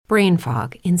brain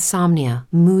fog, insomnia,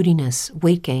 moodiness,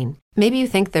 weight gain. Maybe you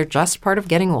think they're just part of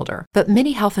getting older, but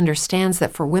MIDI Health understands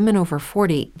that for women over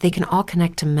 40, they can all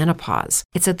connect to menopause.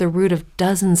 It's at the root of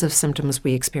dozens of symptoms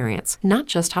we experience, not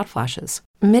just hot flashes.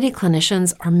 MIDI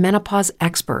clinicians are menopause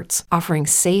experts, offering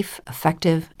safe,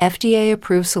 effective,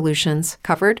 FDA-approved solutions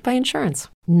covered by insurance.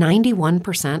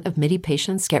 91% of MIDI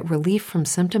patients get relief from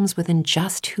symptoms within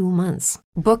just 2 months.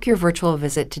 Book your virtual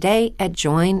visit today at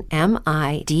joinmidi.com.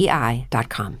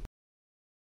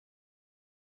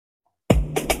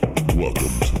 Welcome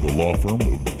to the law firm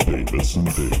of Davis and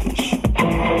Davis.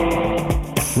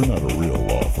 We're not a real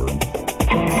law firm.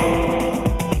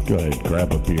 Go ahead,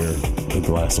 grab a beer, a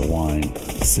glass of wine,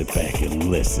 sit back and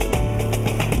listen.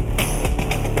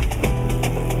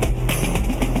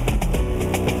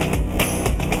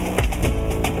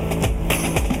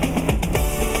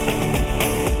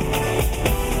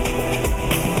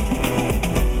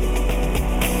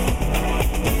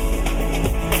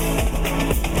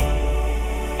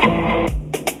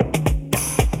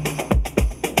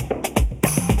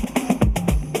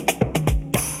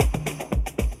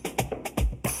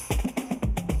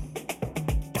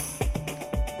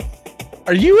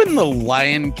 Are you in the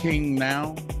Lion King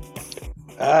now?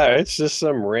 It's just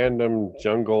some random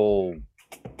jungle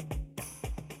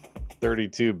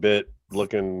 32-bit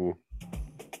looking.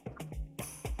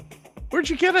 Where'd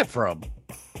you get it from?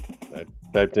 I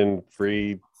typed in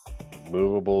free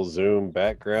movable zoom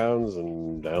backgrounds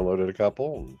and downloaded a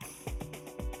couple.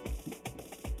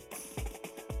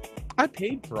 I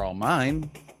paid for all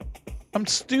mine. I'm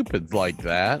stupid like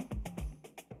that.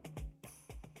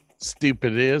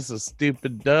 Stupid is as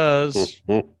stupid does.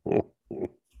 What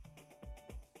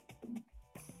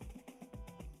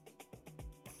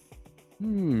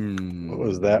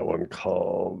was that one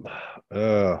called?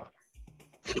 That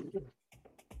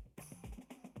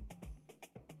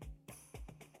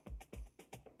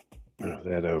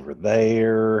over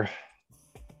there.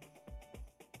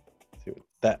 See what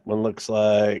that one looks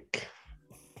like.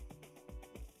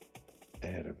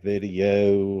 Add a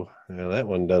video. Now that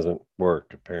one doesn't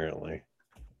work apparently.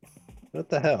 What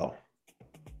the hell?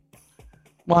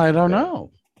 Well, I don't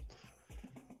know.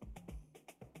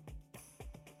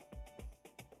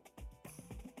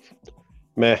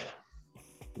 Meh.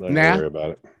 Not gonna worry about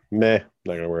it. Meh.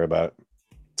 Not gonna worry about it.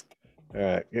 All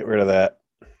right, get rid of that.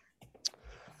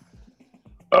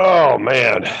 Oh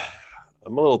man,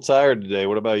 I'm a little tired today.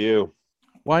 What about you?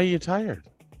 Why are you tired?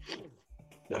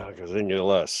 Because I didn't get a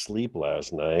lot of sleep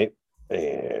last night,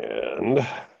 and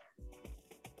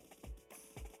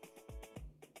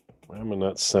why am I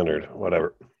not centered?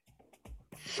 Whatever.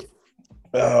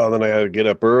 Oh, then I had to get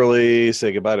up early,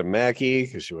 say goodbye to Mackie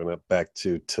because she went up back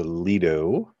to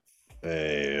Toledo,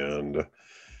 and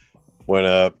went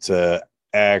up to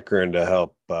Akron to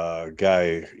help a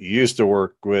guy he used to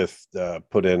work with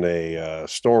put in a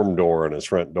storm door on his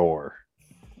front door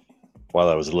while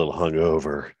I was a little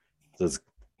hungover.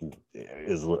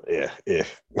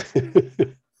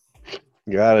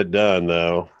 Got it done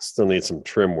though. Still need some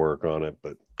trim work on it,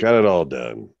 but got it all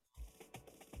done.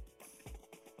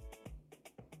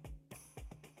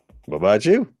 What about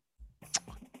you?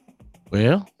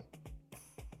 Well,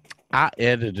 I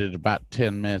edited about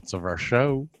 10 minutes of our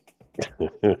show.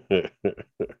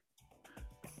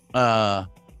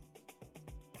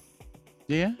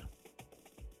 Yeah.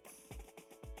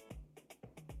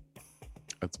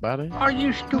 That's about it. Are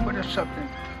you stupid or something?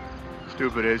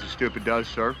 Stupid is, stupid does,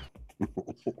 sir.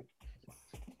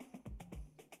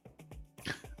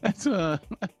 That's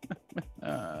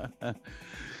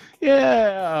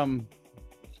yeah.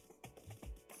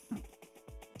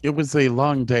 It was a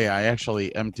long day. I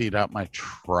actually emptied out my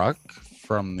truck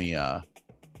from the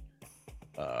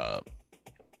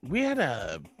we had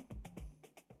a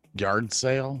yard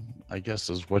sale, I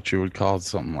guess is what you would call it,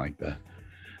 something like that.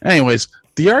 Anyways,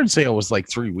 the yard sale was like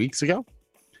 3 weeks ago,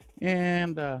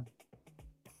 and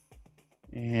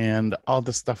all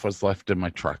the stuff was left in my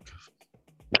truck.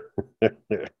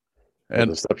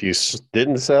 And the stuff you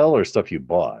didn't sell or stuff you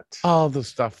bought? All the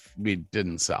stuff we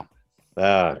didn't sell.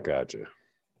 Ah, gotcha.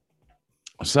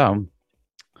 So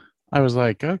I was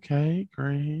like, okay,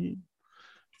 great.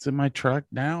 It's in my truck.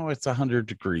 Now it's 100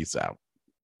 degrees out.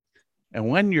 And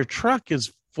when your truck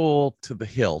is full to the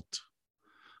hilt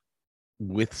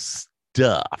with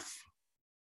stuff,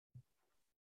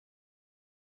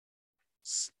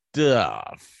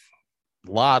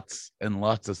 lots and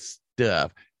lots of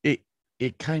stuff,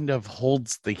 it kind of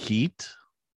holds the heat.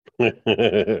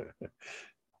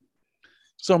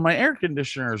 So my air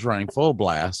conditioner is running full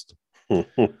blast.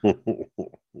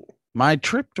 My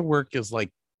trip to work is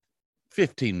like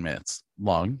 15 minutes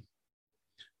long.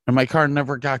 And my car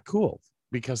never got cool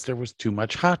because there was too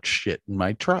much hot shit in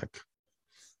my truck.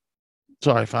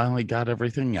 So I finally got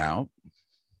everything out.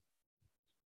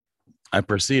 I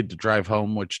proceeded to drive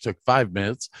home, which took 5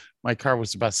 minutes. My car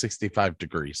was about 65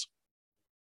 degrees.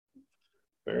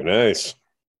 Very nice.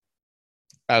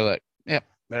 I was like, yep,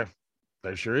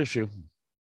 there's your issue.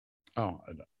 Oh,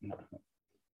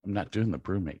 I'm not doing the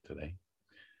brewmate today.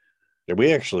 Yeah,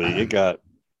 we actually it got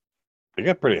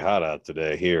pretty hot out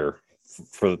today here.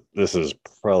 This is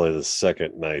probably the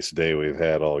second nice day we've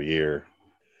had all year.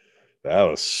 I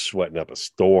was sweating up a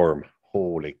storm.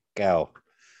 Holy cow.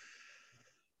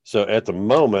 So at the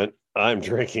moment, I'm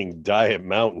drinking Diet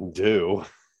Mountain Dew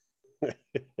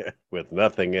with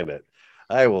nothing in it.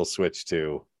 I will switch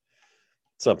to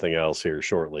something else here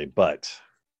shortly, but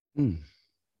I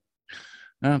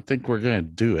don't think we're going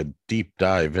to do a deep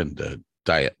dive into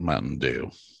Diet Mountain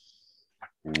Dew.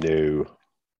 No.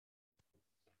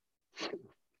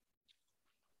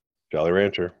 Jolly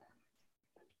Rancher.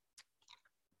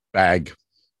 Bag,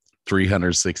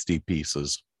 360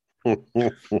 pieces.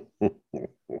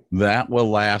 That will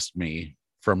last me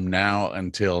from now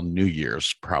until New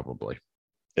Year's, probably.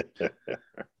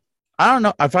 I don't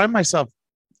know. I find myself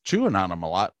chewing on them a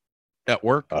lot at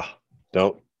work.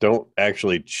 Don't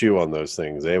actually chew on those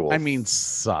things. They will. I mean,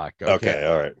 suck. Okay,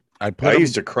 all right. I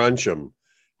used to crunch them,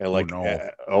 and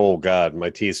oh God, my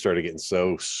teeth started getting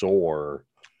so sore.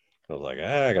 I was like,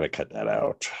 I gotta cut that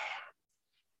out.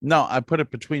 No, I put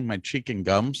it between my cheek and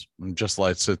gums and just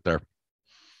let it sit there.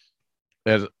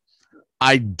 And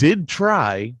I did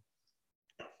try,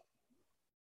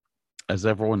 as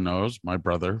everyone knows, my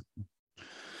brother,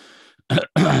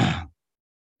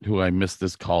 who I missed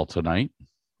this call tonight.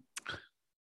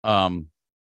 My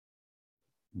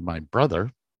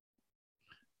brother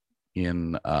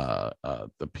in the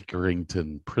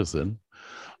Pickerington prison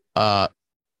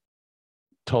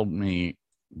told me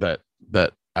that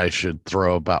I should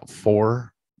throw about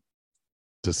 4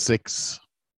 to 6,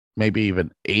 maybe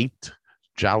even 8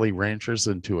 Jolly Ranchers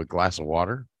into a glass of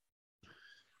water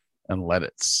and let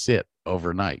it sit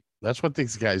overnight. That's what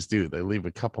these guys do. They leave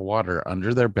a cup of water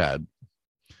under their bed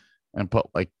and put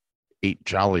like 8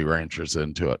 Jolly Ranchers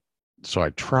into it. So I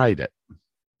tried it.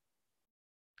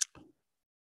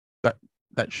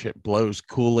 That shit blows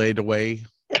Kool-Aid away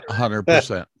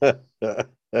 100%.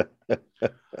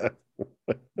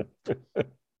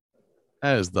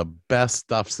 That is the best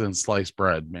stuff since sliced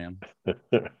bread, man.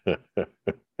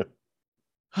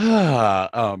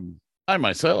 I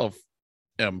myself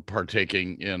am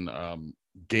partaking in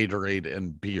Gatorade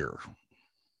and beer.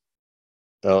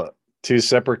 2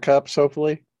 separate cups,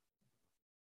 hopefully.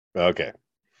 Okay.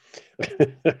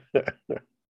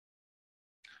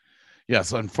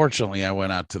 Yes, unfortunately, I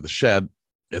went out to the shed.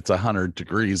 It's 100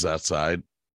 degrees outside.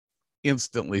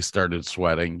 Instantly started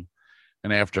sweating.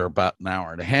 And after about an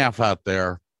hour and a half out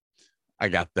there, I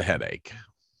got the headache.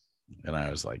 And I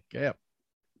was like, yep,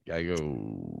 gotta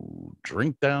go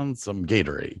drink down some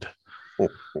Gatorade.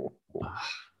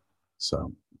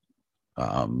 So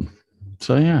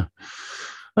yeah.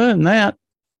 Other than that,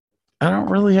 I don't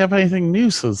really have anything new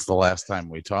since the last time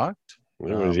we talked. It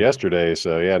was yesterday,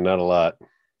 so yeah, not a lot.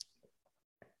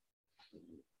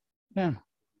 Yeah.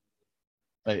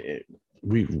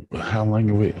 How long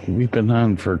have we've been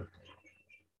on for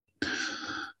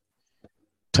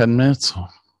 10 minutes?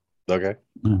 Okay.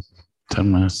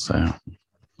 10 minutes. So.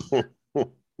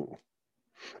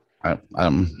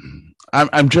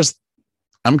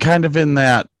 I'm kind of in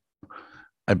that.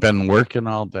 I've been working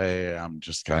all day. I'm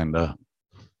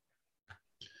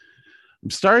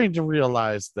starting to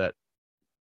realize that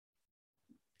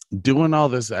doing all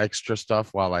this extra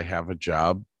stuff while I have a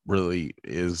job really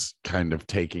is kind of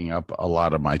taking up a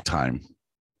lot of my time.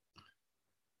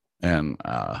 And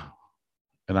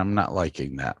I'm not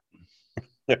liking that.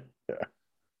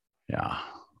 Yeah.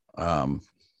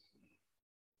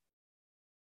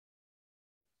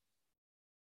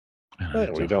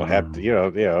 We don't have to,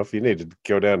 if you need to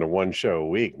go down to 1 show a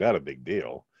week, not a big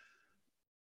deal.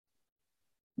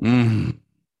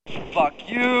 Fuck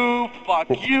you, fuck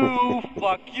you,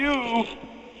 fuck you.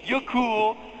 You're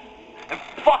cool. And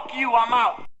fuck you, I'm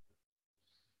out.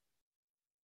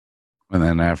 And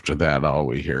then after that, all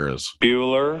we hear is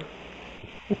Bueller.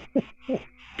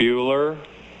 Bueller.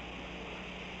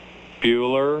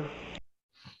 Bueller.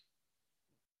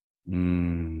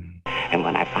 And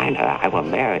when I find her, I will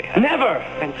marry her. Never!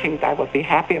 Then things I will be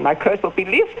happy and my curse will be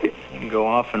lifted. You can go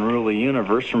off and rule the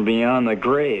universe from beyond the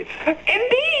grave.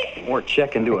 Indeed! Or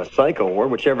check into a psycho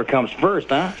ward, whichever comes first,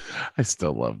 huh? I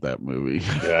still love that movie.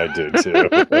 Yeah, I do too.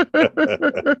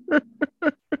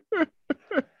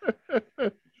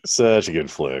 Such a good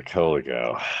flick. Holy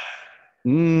cow.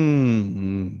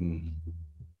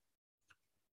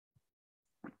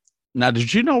 Now,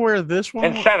 did you know where this one?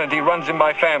 Insanity runs in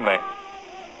my family.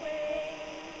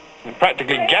 It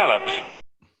practically gallops.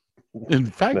 In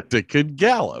fact, it could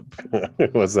gallop.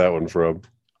 What's that one from?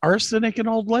 Arsenic and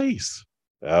Old Lace.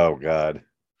 Oh, God.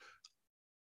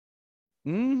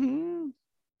 Mm-hmm.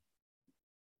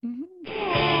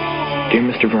 Dear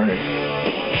Mr. Vernon,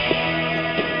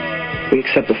 we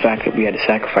accept the fact that we had to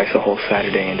sacrifice a whole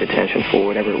Saturday in detention for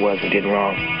whatever it was we did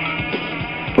wrong.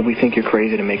 But we think you're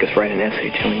crazy to make us write an essay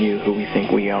telling you who we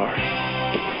think we are.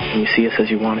 And you see us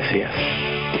as you want to see us.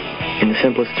 In the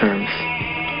simplest terms,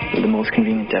 with the most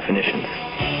convenient definitions.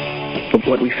 But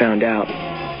what we found out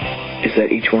is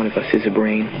that each one of us is a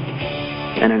brain,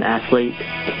 and an athlete,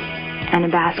 and a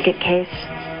basket case,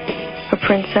 a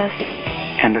princess,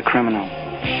 and a criminal.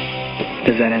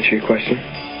 Does that answer your question?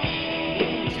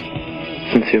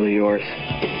 Sincerely yours,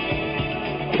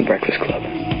 The Breakfast Club.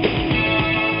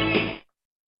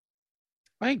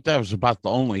 I think that was about the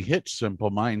only hit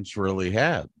Simple Minds really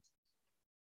had.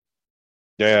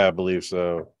 Yeah, I believe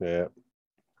so. Yeah.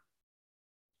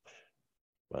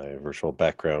 My virtual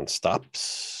background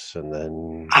stops, and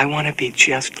then... I want to be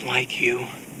just like you.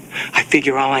 I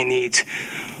figure all I need's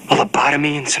a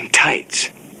lobotomy and some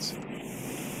tights.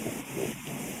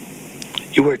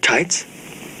 You wear tights?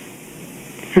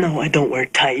 No, I don't wear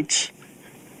tights.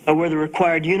 I wear the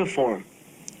required uniform.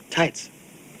 Tights.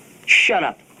 Shut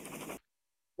up.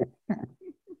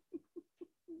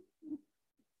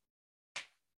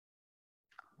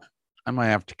 I might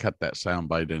have to cut that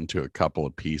soundbite into a couple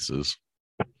of pieces.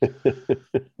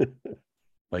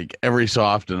 Like every so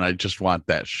often, I just want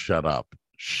that shut up.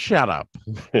 Shut up.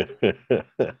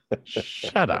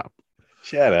 Shut up.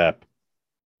 Shut up.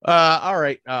 All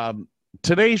right.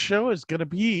 Today's show is going to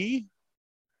be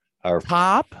our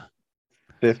top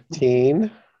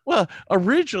 15. Well,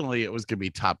 originally it was going to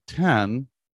be top 10.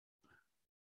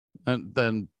 And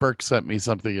then Burke sent me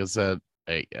something and said,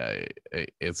 hey,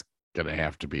 it's going to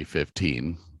have to be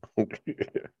 15.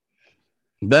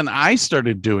 Then I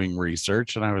started doing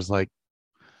research and I was like,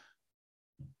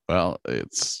 well,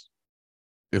 it's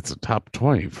a top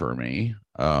 20 for me.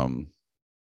 And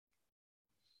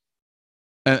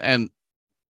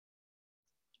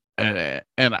I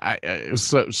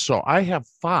so I have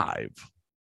 5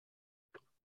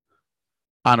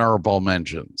 honorable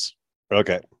mentions.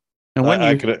 Okay. And when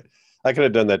I could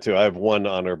have done that too. I have 1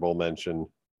 honorable mention.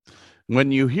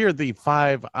 When you hear the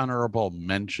 5 honorable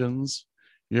mentions,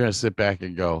 you're gonna sit back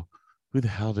and go, who the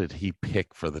hell did he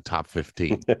pick for the top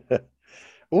 15?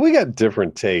 Well, we got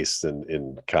different tastes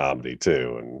in comedy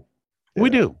too, and we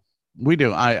do.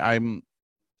 I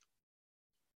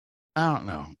don't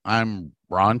know. I'm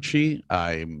raunchy.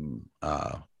 I mean,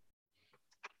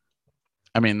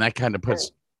 that kind of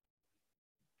puts.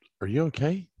 Are you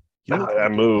okay? I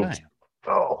moved. Okay.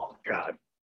 Oh God.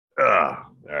 All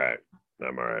right.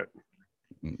 I'm all right.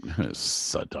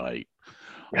 So tight.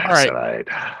 All right.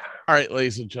 All right,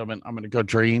 ladies and gentlemen, I'm going to go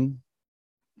drain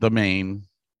the main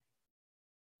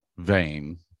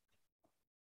vein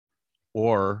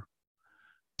or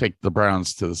take the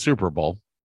Browns to the Super Bowl.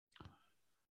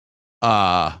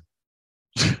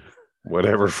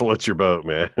 Whatever floats your boat,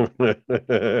 man.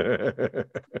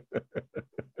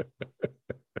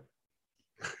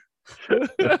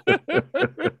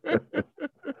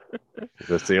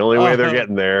 That's the only way they're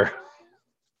getting there.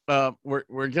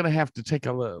 We're gonna have to take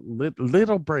a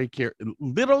little break here,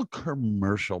 little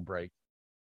commercial break.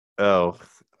 Oh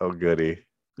goody.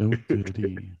 Oh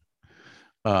goody.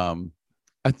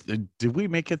 Did we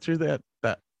make it through that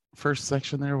first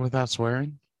section there without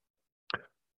swearing?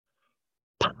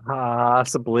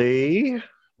 Possibly.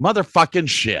 Motherfucking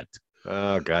shit.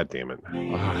 Oh, God damn it.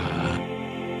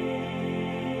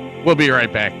 We'll be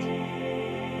right back.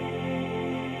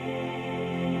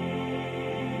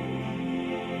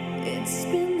 It's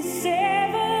been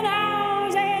 7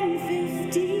 hours and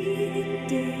 15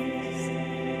 days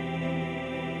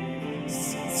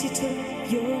since you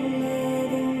took your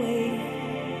love away.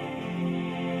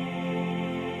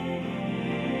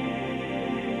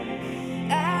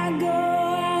 I go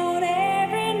out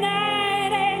every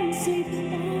night and sleep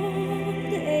all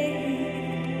day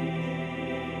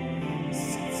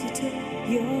since you took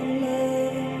your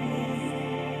love away.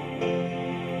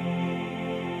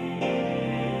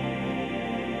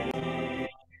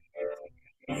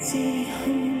 See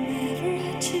whomever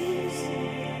I choose.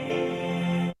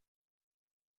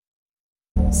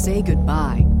 Say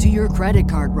goodbye to your credit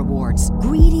card rewards.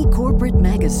 Greedy corporate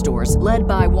mega stores, led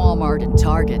by Walmart and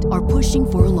Target, are pushing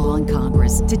for a law in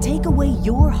Congress to take away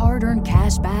your hard-earned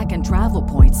cash back and travel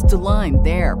points to line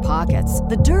their pockets.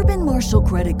 The Durbin-Marshall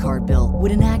credit card bill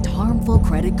would enact harmful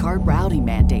credit card routing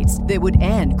mandates that would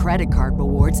end credit card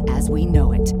rewards as we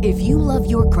know it. If you love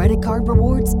your credit card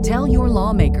rewards, tell your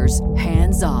lawmakers,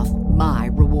 hands off my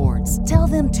rewards. Tell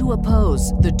them to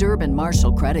oppose the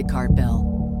Durbin-Marshall credit card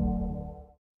bill.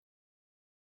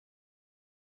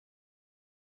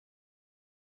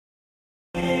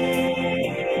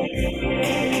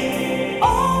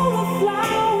 All the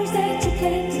flowers that you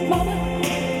planted, mama,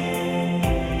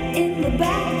 in the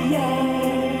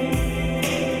backyard,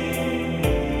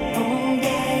 all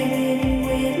died when you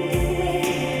went away.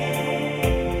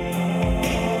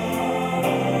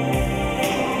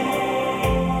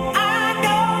 I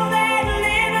know that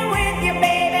living with your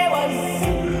baby was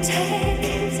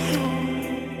sometimes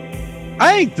hard. I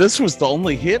think this was the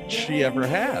only hit she ever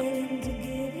had.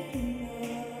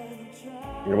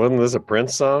 Wasn't this a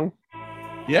Prince song?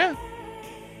 Yeah.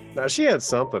 No, she had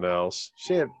something else.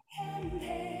 She had.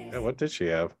 Yeah, what did she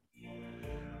have?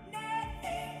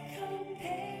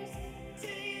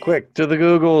 Quick to the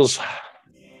Googles.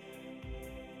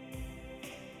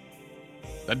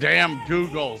 The damn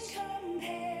Googles.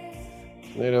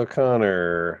 Sinead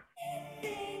O'Connor.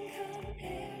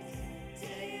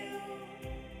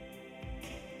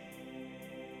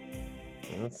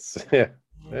 That's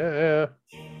yeah.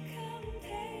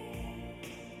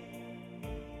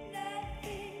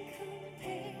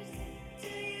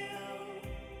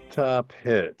 Top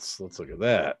hits. Let's look at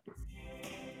that.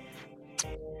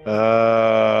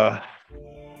 Yeah,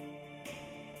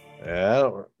 I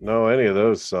don't know any of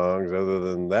those songs other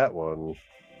than that one.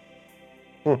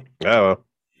 Oh well.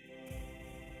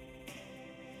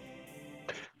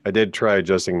 I did try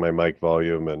adjusting my mic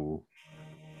volume and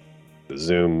the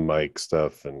Zoom mic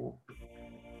stuff, and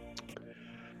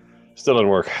still didn't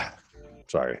work.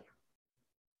 Sorry.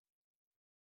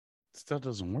 Still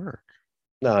doesn't work.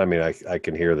 No, I mean, I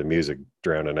can hear the music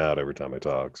drowning out every time I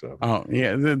talk. So. Oh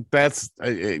yeah, that's.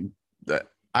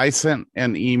 I sent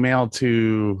an email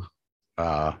to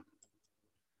our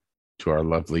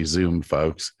lovely Zoom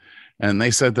folks, and they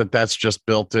said that that's just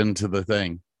built into the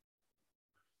thing.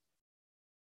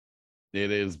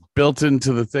 It is built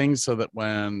into the thing so that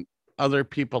when other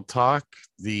people talk,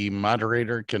 the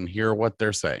moderator can hear what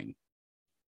they're saying.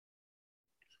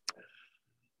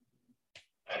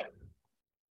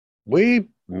 We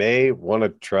may want to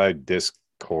try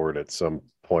Discord at some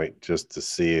point just to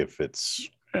see if it's.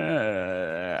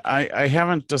 I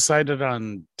haven't decided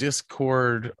on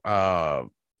Discord. I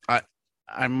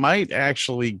might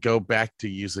actually go back to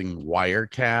using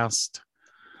Wirecast.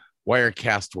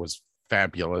 Wirecast was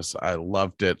fabulous. I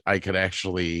loved it. I could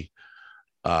actually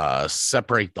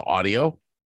separate the audio.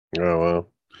 Oh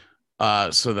wow.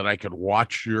 So that I could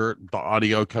watch the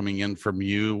audio coming in from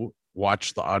you.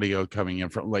 Watch the audio coming in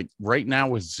from, like, right now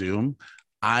with Zoom,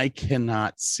 I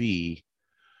cannot see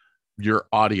your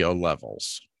audio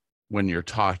levels when you're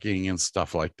talking and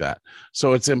stuff like that.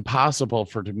 So it's impossible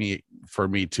for me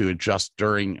to adjust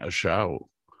during a show.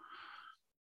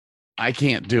 I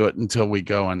can't do it until we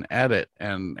go and edit.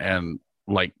 And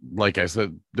like I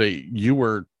said, you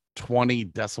were 20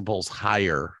 decibels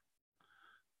higher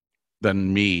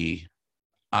than me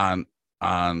on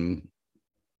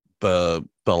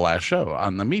the last show,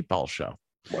 on the Meatball show.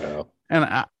 Wow.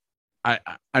 And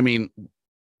I mean,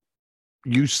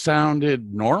 you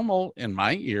sounded normal in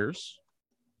my ears.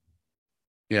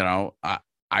 You know,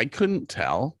 I couldn't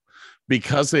tell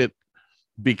because it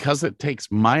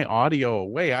takes my audio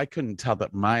away. I couldn't tell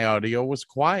that my audio was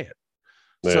quiet.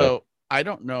 Yeah. So I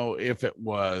don't know if it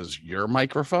was your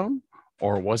microphone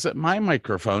or was it my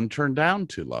microphone turned down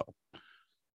too low.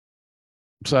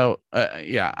 So,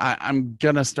 yeah, I'm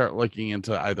going to start looking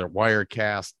into either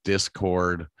Wirecast,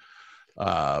 Discord.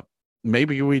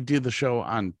 Maybe we do the show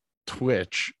on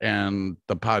Twitch and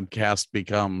the podcast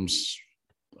becomes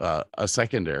a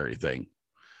secondary thing.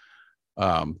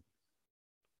 You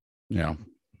know,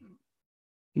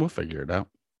 we'll figure it out.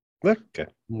 Okay.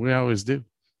 We always do.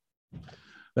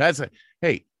 That's it.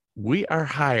 Hey, we are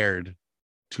hired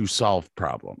to solve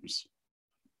problems,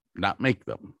 not make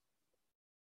them.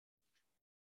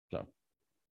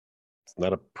 It's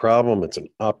not a problem, it's an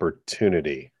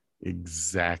opportunity.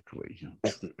 Exactly.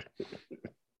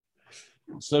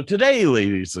 So today,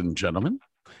 ladies and gentlemen,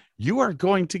 you are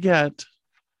going to get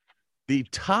the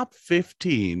top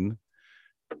 15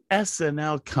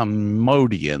 SNL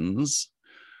comedians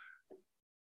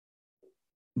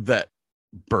that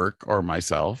Burke or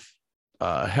myself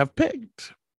have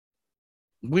picked.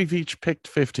 we've each picked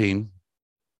 15.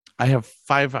 I have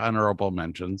 5 honorable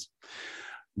mentions.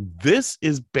 This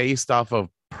is based off of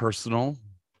personal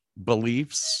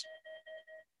beliefs.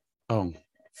 Oh,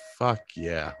 fuck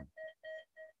yeah.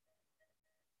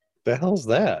 The hell's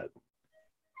that?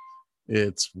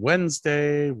 It's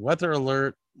Wednesday, weather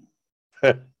alert.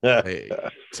 They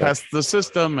test the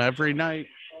system every night.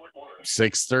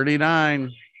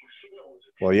 6:39.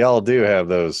 Well, y'all do have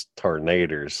those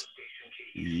tornadoes.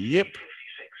 Yep.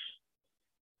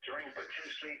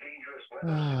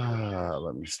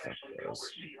 Let me stop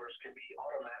this.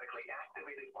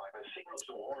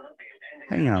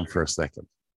 Hang on for a second.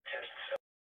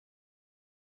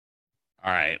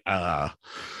 All right.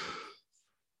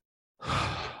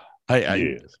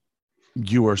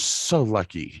 You are so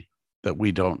lucky that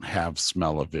we don't have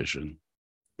smell-o-vision.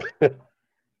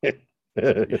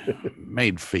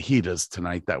 Made fajitas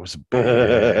tonight. That was a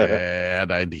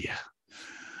bad idea.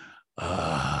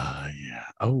 Yeah.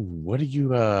 Oh, what are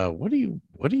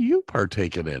you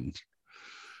partaking in?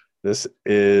 This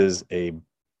is a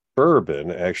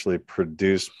bourbon actually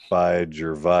produced by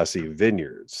Gervasi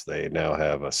Vineyards. They now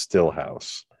have a still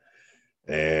house,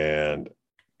 and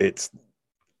it's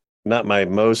not my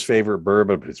most favorite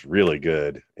bourbon, but it's really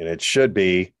good, and it should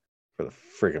be for the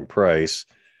freaking price.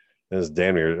 It's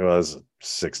damn near, it was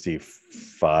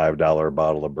 $65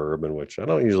 bottle of bourbon, which I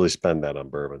don't usually spend that on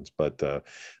bourbons, but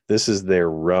this is their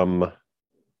rum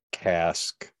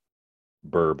cask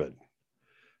bourbon.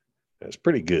 It's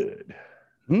pretty good.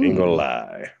 Ain't gonna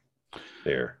lie.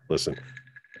 Here, listen.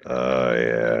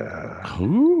 Yeah.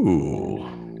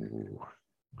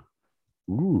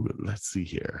 Ooh, let's see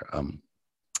here.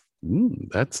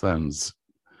 That sounds.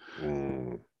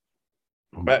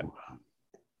 But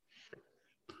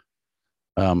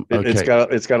okay.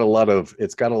 it's got a lot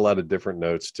of different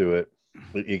notes to it.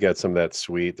 You got some of that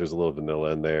sweet. There's a little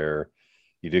vanilla in there.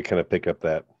 You do kind of pick up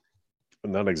that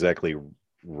not exactly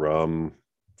rum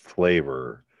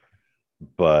flavor,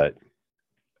 but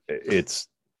it's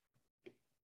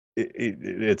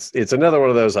another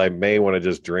one of those I may want to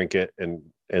just drink it and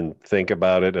think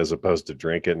about it as opposed to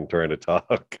drink it and trying to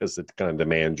talk, because it kind of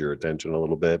demands your attention a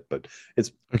little bit. But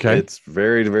it's okay. It's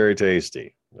very, very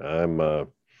tasty. I'm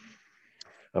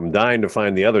dying to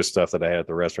find the other stuff that I had at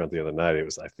the restaurant the other night.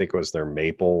 I think it was their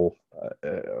maple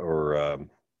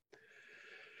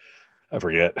I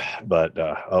forget, but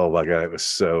oh my God, it was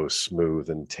so smooth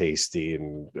and tasty,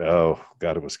 and oh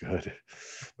God, it was good.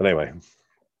 But anyway,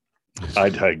 I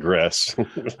digress.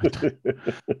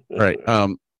 Right.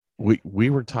 We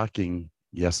were talking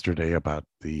yesterday about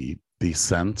the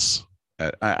scents.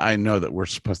 I know that we're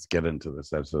supposed to get into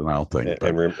this SNL thing,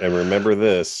 and remember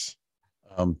this.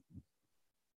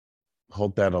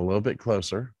 Hold that a little bit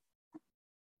closer.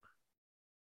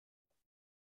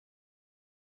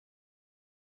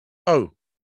 Oh,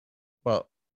 well,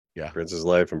 yeah. Prince's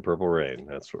Life and Purple Rain.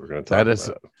 That's what we're going to talk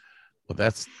about. Well,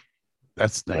 that's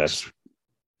next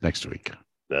week.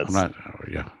 That's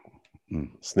yeah.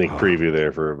 Sneak preview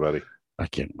there for everybody. I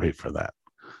can't wait for that.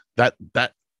 That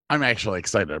I'm actually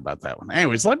excited about that one.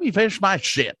 Anyways, let me finish my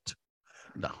shit.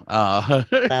 No.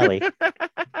 Sally.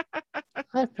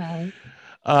 Hi, Sally.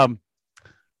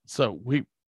 So we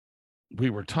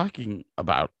were talking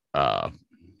about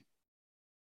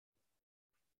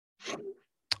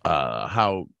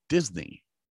how Disney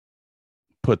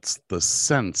puts the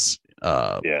scents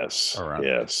around.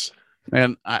 Yes.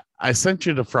 And I sent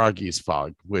you to Froggy's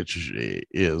Fog, which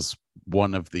is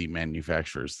one of the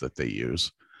manufacturers that they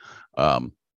use.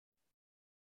 So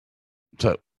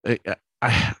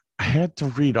I had to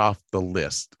read off the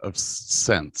list of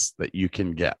scents that you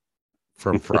can get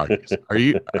from Froggy's. Are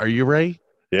you ready?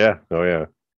 Yeah. Oh yeah.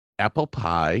 Apple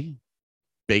pie,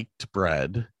 baked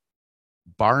bread,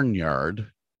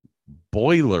 barnyard,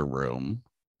 boiler room,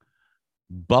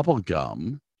 bubble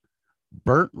gum,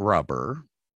 burnt rubber,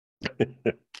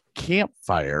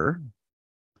 campfire,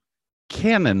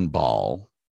 cannonball,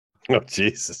 oh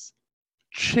Jesus,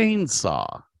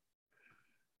 chainsaw,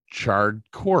 charred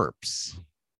corpse,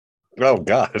 oh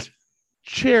God,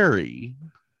 cherry,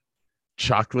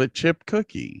 chocolate chip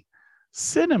cookie,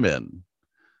 cinnamon,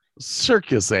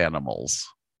 circus animals,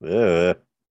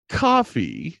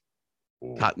 coffee,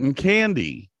 cotton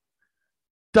candy,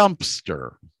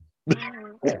 dumpster,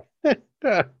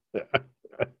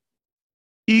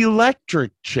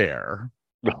 electric chair,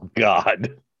 oh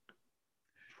God,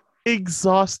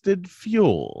 exhausted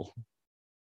fuel.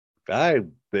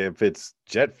 If it's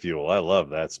jet fuel, I love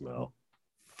that smell.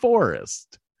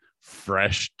 Forest,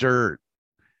 fresh dirt,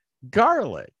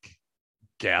 garlic,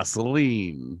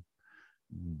 gasoline,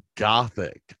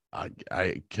 gothic.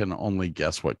 I can only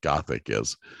guess what gothic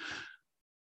is.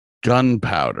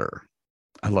 Gunpowder.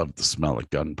 I love the smell of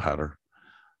gunpowder.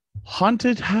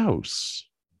 Haunted house.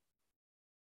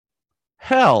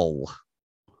 Hell.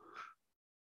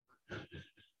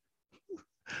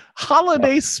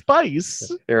 Holiday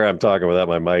spice. Here I'm talking without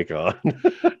my mic on.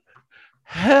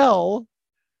 Hell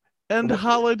and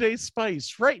holiday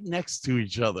spice right next to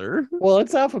each other. Well,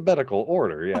 it's alphabetical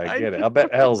order. Yeah, I get it. I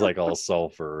bet hell's like all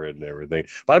sulfur and everything.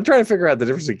 But I'm trying to figure out the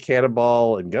difference between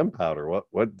cannonball and gunpowder.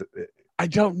 What? I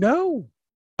don't know.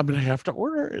 I'm gonna have to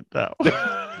order it now.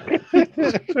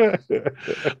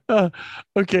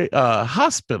 Okay.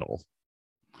 Hospital.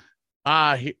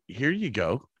 Here you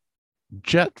go.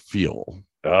 Jet fuel.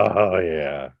 Oh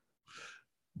yeah.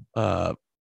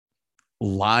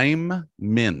 Lime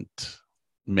mint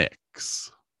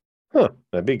mix. Huh,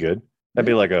 that'd be good. That'd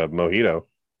be like a mojito.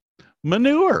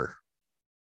 Manure.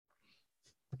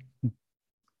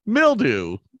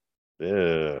 Mildew.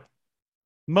 Yeah.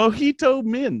 Mojito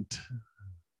mint.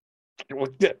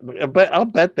 But I'll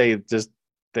bet they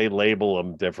label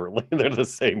them differently. They're the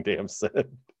same damn scent.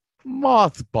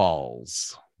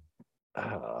 Mothballs.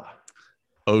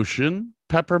 Ocean,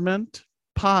 peppermint,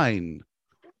 pine.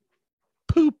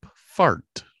 Poop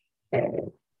fart.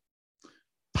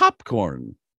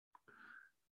 Popcorn.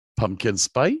 Pumpkin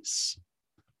spice.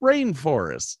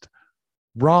 Rainforest.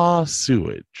 Raw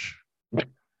sewage.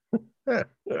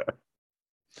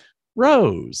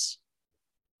 Rose.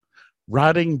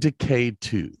 Rotting decayed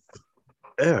tooth.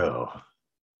 Ew.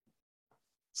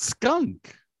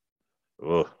 Skunk.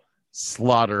 Ugh.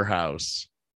 Slaughterhouse.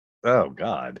 Oh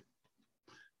God.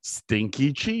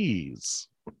 Stinky cheese.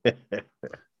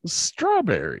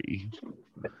 Strawberry.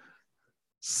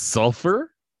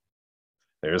 Sulfur.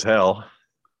 There's hell.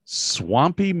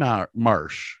 Swampy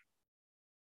marsh.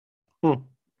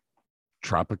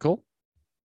 Tropical.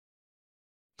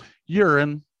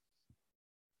 Urine.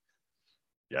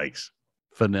 Yikes.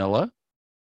 Vanilla.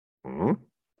 Mm-hmm.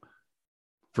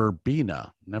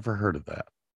 Verbena. Never heard of that.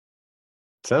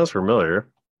 Sounds familiar.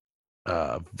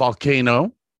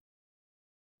 Volcano.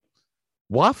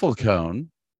 Waffle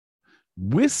cone.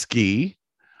 Whiskey.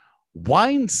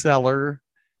 Wine cellar.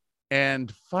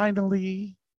 And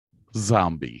finally,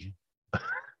 zombie.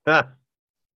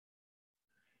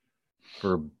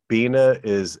 Verbena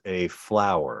is a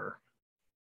flower.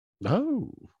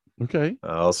 Oh, okay.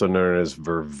 Also known as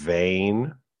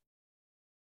vervain.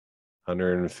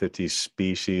 150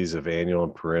 species of annual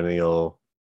and perennial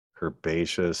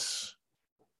herbaceous.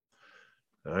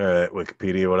 All right,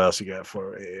 Wikipedia, what else you got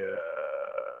for me?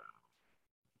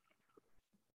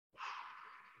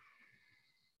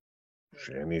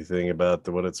 Anything about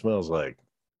what it smells like?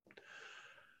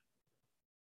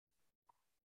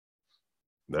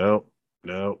 No.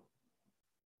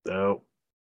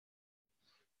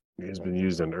 It's been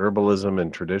used in herbalism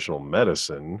and traditional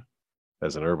medicine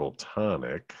as an herbal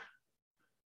tonic.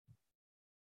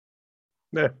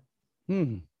 Yeah.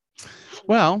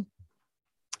 Well,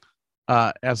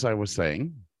 as I was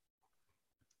saying,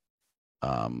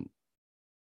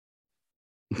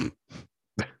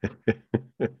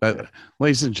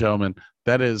 ladies and gentlemen,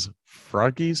 that is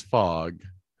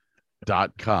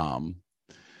froggiesfog.com.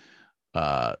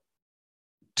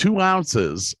 2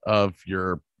 ounces of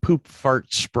your poop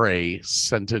fart spray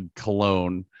scented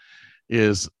cologne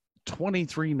is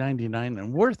 $23.99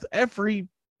 and worth every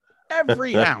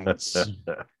ounce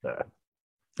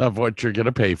of what you're going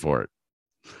to pay for it.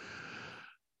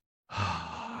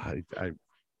 Have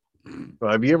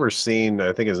you ever seen,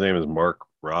 I think his name is Mark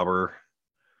Robber.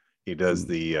 He does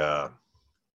the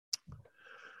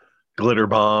glitter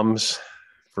bombs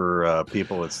for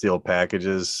people that steal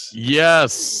packages.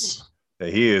 Yes.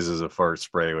 That he uses a fart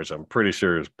spray, which I'm pretty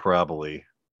sure is probably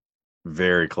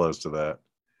very close to that.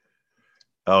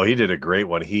 Oh, he did a great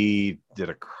one. He did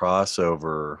a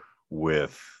crossover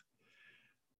with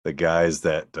the guys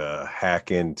that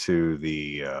hack into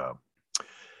the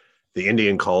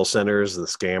Indian call centers, the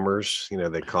scammers. You know,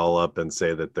 they call up and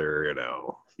say that they're,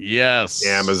 yes,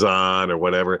 Amazon or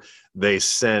whatever. They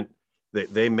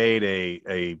made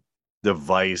a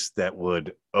device that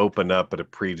would open up at a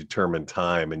predetermined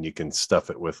time, and you can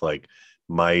stuff it with like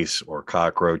mice or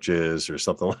cockroaches or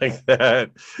something like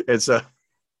that. It's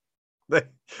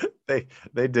they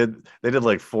did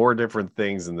like 4 different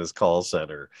things in this call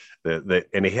center.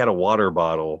 And he had a water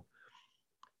bottle,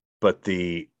 but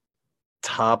the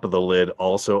top of the lid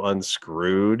also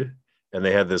unscrewed, and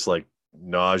they had this like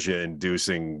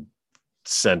nausea-inducing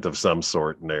scent of some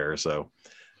sort in there. So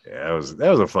yeah, that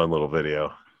was a fun little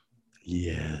video.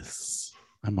 Yes,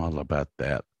 I'm all about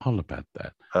that. All about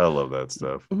that. I love that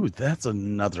stuff. Ooh, that's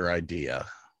another idea.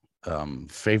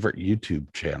 Favorite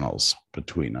YouTube channels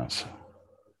between us.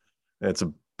 It's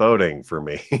a boating for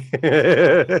me.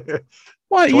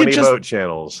 Well, 20 boat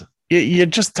channels. You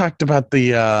just talked about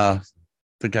the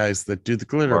guys that do the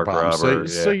glitter Mark bombs. Robert,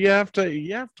 So yeah.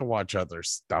 you have to watch other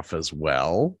stuff as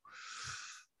well.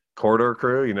 Corridor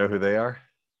Crew, you know who they are?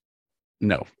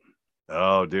 No.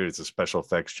 Oh, dude, it's a special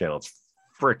effects channel. It's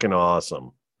freaking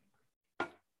awesome. All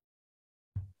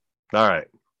right.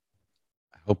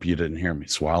 I hope you didn't hear me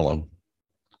swallow.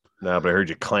 No, but I heard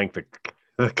you clank the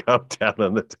cup down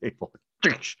on the table.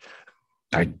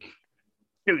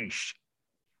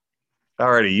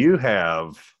 All righty, you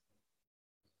have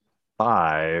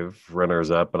 5 runners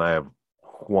up, and I have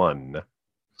 1.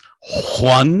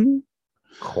 Juan?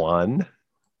 Juan?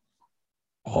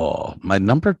 Oh, my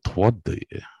number 20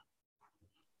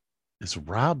 is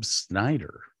Rob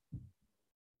Schneider.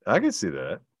 I can see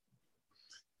that.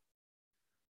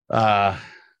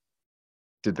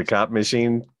 Did the cop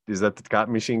machine? Is that the cop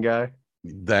machine guy?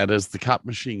 That is the cop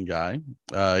machine guy.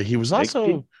 He was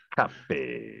also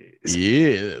copies.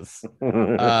 Yes.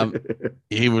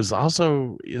 He was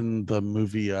also in the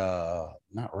movie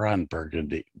not Ron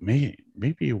Burgundy. Maybe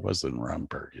it wasn't Ron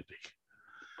Burgundy.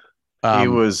 He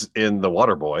was in The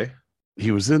Waterboy.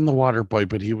 He was in The Waterboy,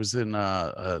 but he was in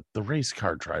the race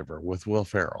car driver with Will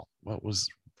Ferrell. What was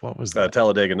that?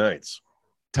 Talladega Nights.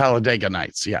 Talladega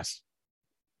Nights, yes.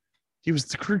 He was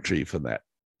the crew chief in that.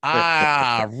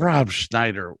 Rob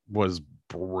Schneider was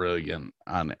brilliant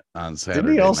on Saturday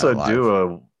Didn't he also Night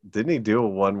Live. Didn't he do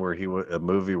a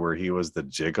movie where he was the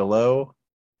gigolo?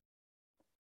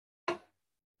 I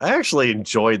actually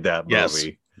enjoyed that movie. Yes,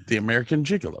 The American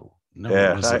Gigolo. No,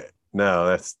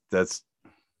 that's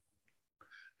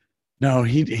no.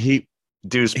 He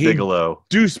Deuce Bigelow.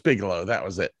 Deuce Bigelow. That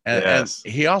was it. And, yes.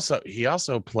 and he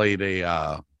also played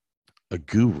a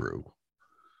guru.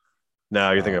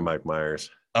 No, you're thinking of Mike Myers.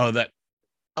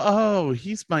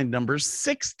 He's my number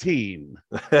 16.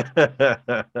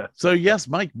 So yes,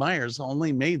 Mike Myers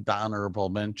only made the honorable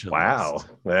mention. Wow. list.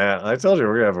 Yeah, I told you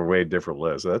we're gonna have a way different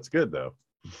list. That's good though.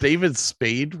 David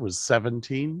Spade was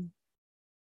 17.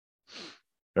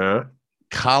 Huh?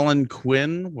 Colin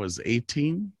Quinn was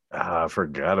 18. I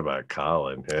forgot about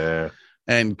Colin. Yeah.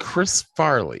 And Chris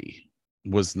Farley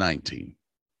was 19.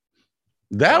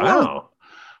 Well,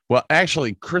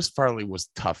 actually, Chris Farley was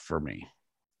tough for me.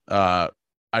 I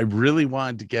really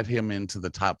wanted to get him into the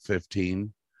top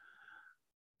 15,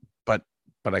 but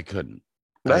I couldn't.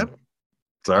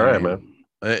 It's all right, man.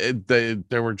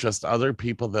 There were just other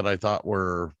people that I thought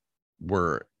were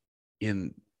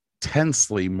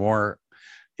intensely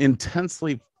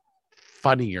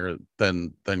funnier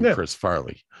than Chris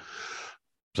Farley.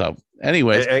 So,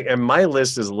 anyways, and my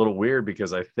list is a little weird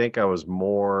because I think I was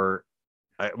more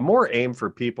aimed for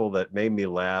people that made me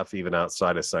laugh even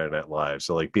outside of Saturday Night Live.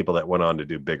 So like people that went on to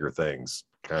do bigger things,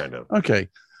 kind of. Okay.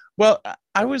 Well,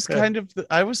 I was kind of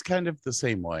the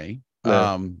same way.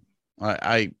 Yeah.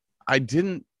 I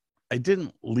didn't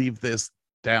leave this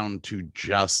down to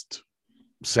just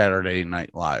Saturday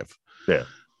Night Live. Yeah.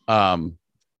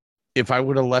 If I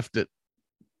would have left it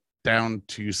down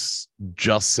to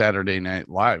just Saturday Night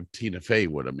Live, Tina Fey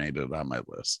would have made it on my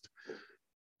list.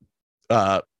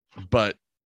 But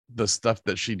the stuff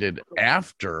that she did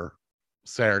after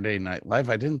Saturday Night Live,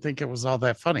 I didn't think it was all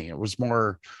that funny. It was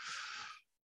more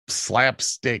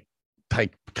slapstick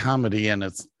type comedy, and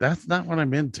that's not what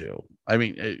I'm into. I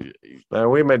mean,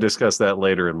 we may discuss that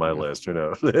later in my list. Who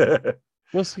knows?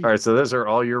 We'll see. All right, so those are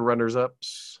all your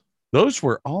runners-ups. Those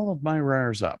were all of my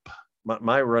runners-up.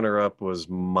 My runner-up was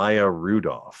Maya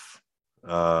Rudolph,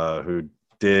 who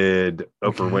did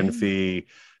Oprah Winfrey,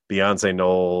 Beyonce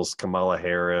Knowles, Kamala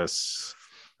Harris.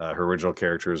 Her original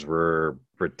characters were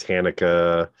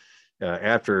Britannica.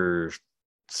 After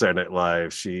Saturday Night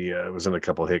Live, she was in a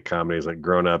couple hit comedies like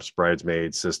Grown Ups,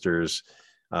 Bridesmaids, Sisters.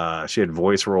 She had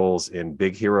voice roles in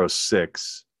Big Hero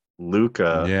 6,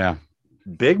 Luca,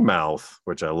 Big Mouth,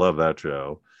 which I love that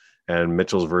show, and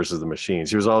Mitchell's versus the Machines.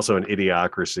 She was also in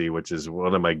Idiocracy, which is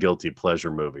one of my guilty pleasure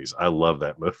movies. I love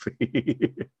that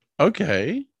movie.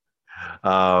 Okay.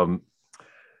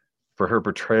 For her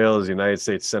portrayal as United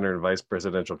States Senator and Vice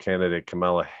Presidential candidate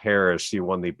Kamala Harris, she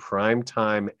won the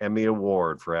Primetime Emmy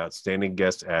Award for Outstanding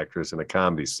Guest Actress in a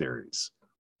Comedy Series.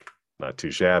 Not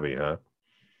too shabby, huh?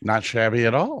 Not shabby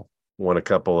at all. Won a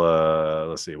couple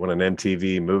won an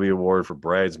MTV Movie Award for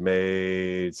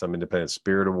Bridesmaids, some Independent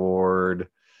Spirit Award.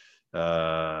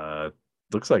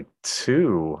 Looks like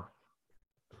 2.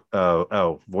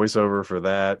 Voiceover for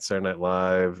that Saturday Night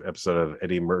Live episode of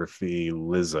Eddie Murphy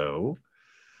Lizzo.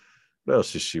 What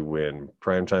else did she win?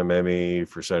 Primetime Emmy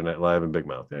for Saturday Night Live and Big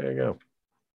Mouth. There you go.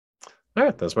 All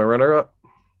right, that's my runner-up.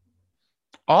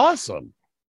 Awesome.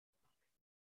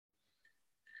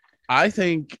 I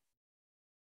think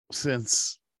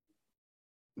since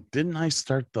didn't I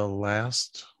start the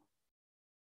last?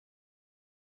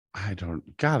 I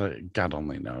don't God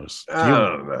only knows. I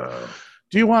don't know.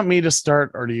 Do you want me to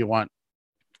start or do you want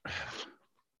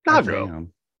I'll go.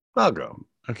 I'll go.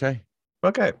 Okay.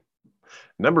 Okay.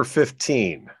 Number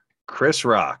 15, Chris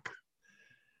Rock.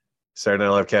 Saturday Night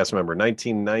Live cast member,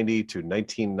 1990 to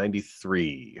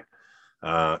 1993.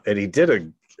 And he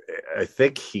did I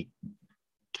think he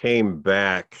came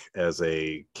back as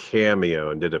a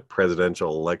cameo and did a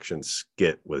presidential election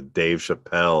skit with Dave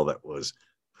Chappelle that was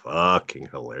fucking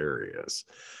hilarious.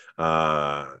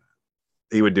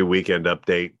 He would do Weekend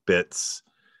Update bits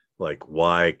like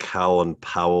why Colin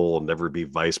Powell will never be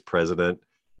vice president.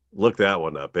 Look that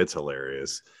one up. It's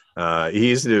hilarious. He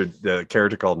used to do the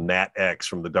character called Nat X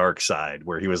from The Dark Side,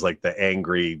 where he was like the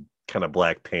angry kind of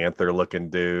Black Panther looking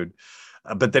dude.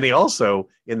 But then he also,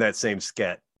 in that same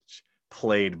sketch,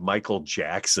 played Michael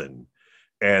Jackson.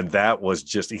 And that was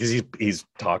just because he's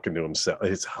talking to himself.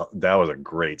 That was a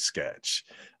great sketch.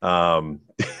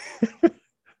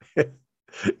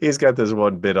 He's got this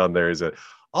one bit on there. Is that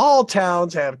all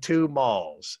towns have two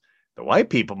malls, the white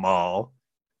people mall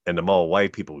and the mall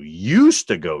white people used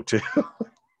to go to.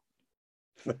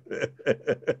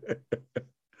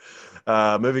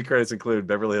 Movie credits include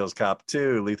Beverly Hills Cop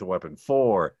 2, Lethal Weapon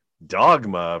 4,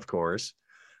 Dogma, of course,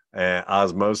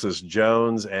 Osmosis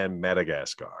Jones, and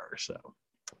Madagascar. So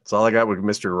that's all I got with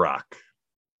Mr. Rock.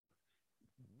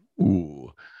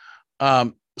 Ooh.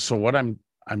 So what I'm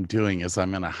doing is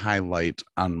I'm going to highlight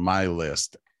on my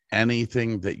list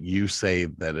anything that you say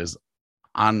that is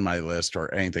on my list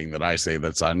or anything that I say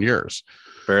that's on yours.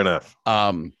 Fair enough.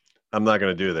 I'm not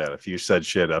going to do that. If you said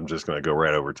shit, I'm just going to go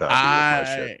right over top of my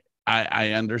shit.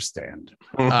 I understand.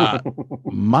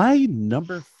 My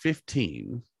number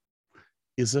 15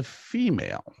 is a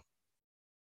female.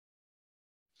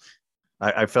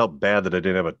 I felt bad that I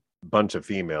didn't have a bunch of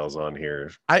females on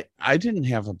here. I didn't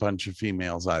have a bunch of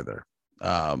females either.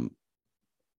 And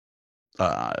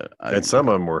some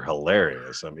of them were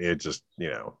hilarious. I mean, it just,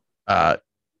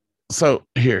 so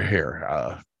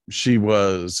here. She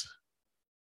was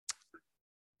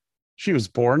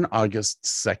born August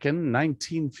 2nd,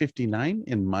 1959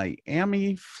 in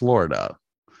Miami, Florida.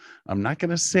 I'm not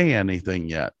going to say anything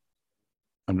yet.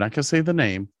 I'm not going to say the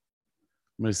name.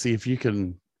 I'm going to see if you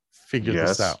can figure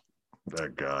this out. Oh,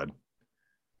 God.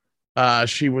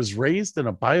 She was raised in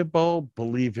a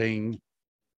Bible-believing,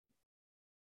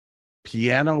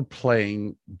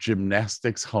 piano-playing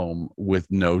gymnastics home with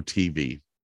no TV.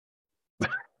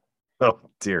 Oh,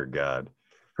 dear God.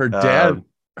 Her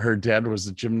dad was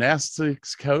a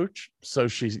gymnastics coach, so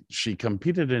she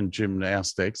competed in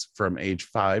gymnastics from age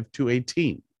 5 to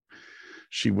 18.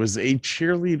 She was a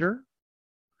cheerleader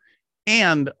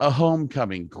and a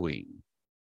homecoming queen.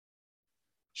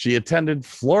 She attended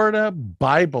Florida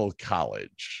Bible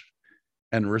College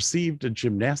and received a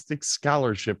gymnastics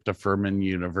scholarship to Furman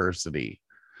University.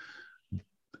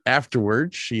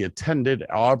 Afterwards, she attended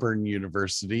Auburn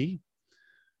University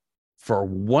for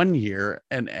 1 year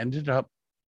and ended up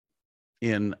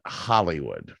in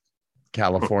Hollywood,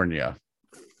 California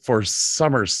for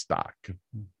summer stock,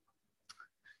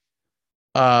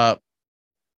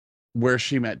 where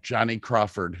she met Johnny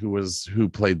Crawford, who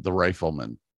played the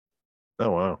rifleman.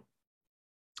 Oh, wow.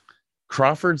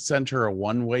 Crawford sent her a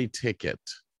one-way ticket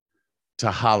to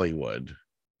Hollywood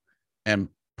and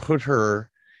put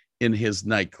her in his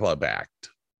nightclub act.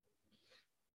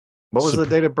 What was the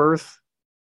date of birth?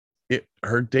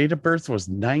 Her date of birth was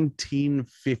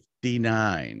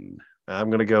 1959. I'm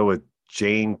going to go with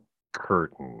Jane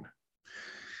Curtin.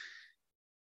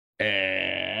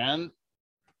 And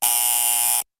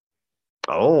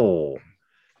oh,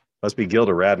 must be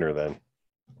Gilda Radner then.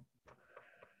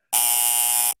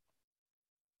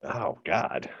 Oh,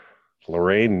 God.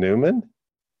 Lorraine Newman?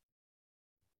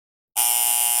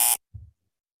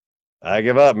 I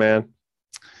give up, man.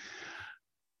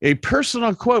 A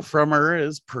personal quote from her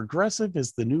is, "Progressive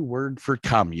is the new word for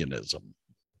communism."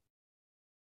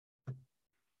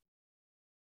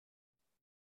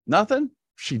 Nothing?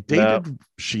 She dated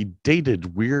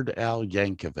Weird Al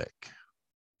Yankovic.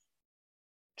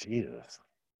 Jesus.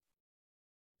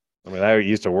 I mean, I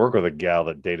used to work with a gal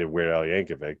that dated Weird Al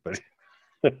Yankovic, but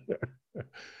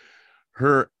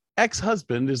her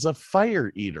ex-husband is a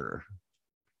fire eater.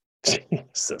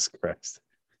 Jesus Christ.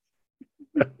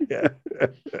 Yeah.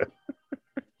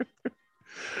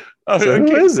 So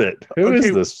who is it? Who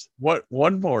is this?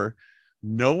 One more.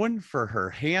 Known for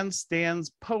her handstands,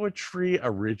 poetry,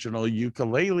 original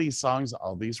ukulele songs.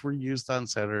 All these were used on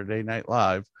Saturday Night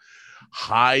Live.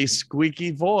 High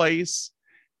squeaky voice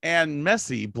and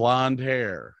messy blonde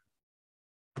hair.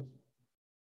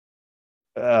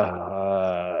 I'd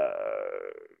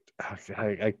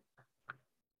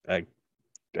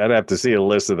have to see a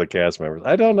list of the cast members.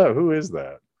 I don't know. Who is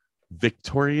that?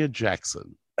 Victoria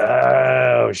Jackson.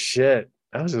 Oh, shit.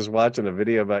 I was just watching a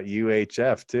video about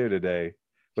UHF too today,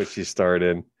 which she starred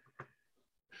in.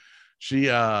 She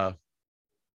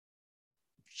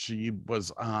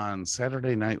was on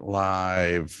Saturday Night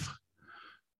Live.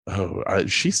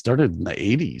 She started in the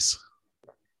 80s.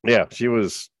 Yeah, she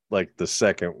was like the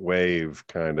second wave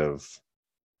kind of.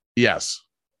 Yes.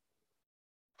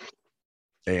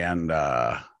 And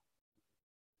yeah,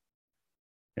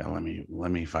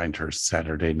 let me find her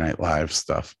Saturday Night Live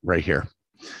stuff right here.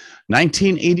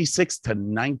 1986 to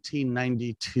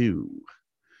 1992.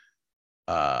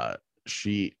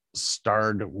 She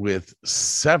starred with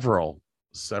several.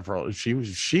 She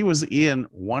was in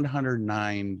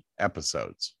 109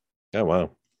 episodes. Oh,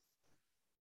 wow.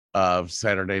 Of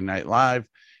Saturday Night Live.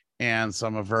 And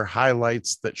some of her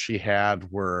highlights that she had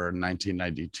were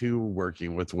 1992,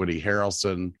 working with Woody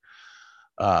Harrelson,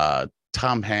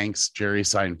 Tom Hanks, Jerry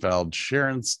Seinfeld,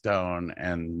 Sharon Stone,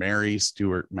 and Mary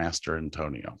Stuart Master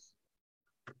Antonio.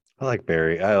 I like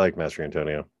Mary. I like Master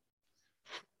Antonio.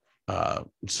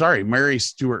 Sorry, Mary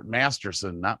Stuart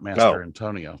Masterson, not Master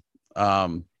Antonio.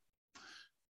 I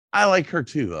like her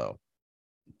too, though.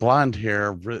 Blonde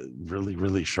hair, really,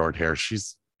 really short hair.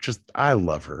 She's just, I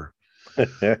love her.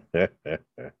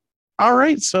 All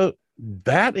right, so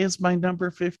that is my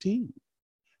number 15.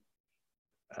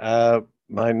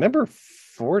 My number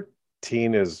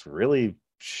 14 is really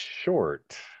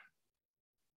short,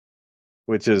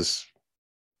 which is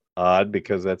odd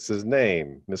because that's his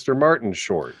name, Mr. Martin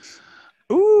Short.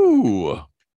 Ooh.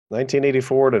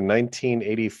 1984 to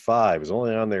 1985. It was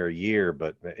only on there a year,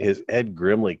 but his Ed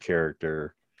Grimley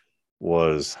character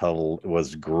was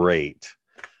great.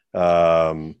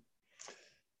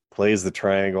 Plays the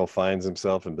triangle, finds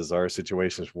himself in bizarre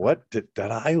situations. What did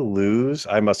I lose?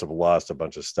 I must have lost a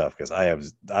bunch of stuff because I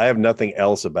have nothing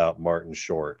else about Martin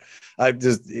Short.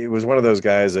 It was one of those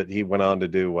guys that he went on to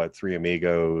do Three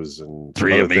Amigos and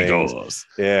Three Amigos.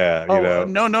 Yeah, no.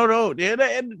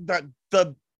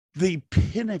 The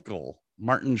pinnacle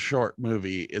Martin Short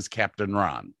movie is Captain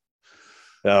Ron.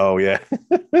 Oh yeah.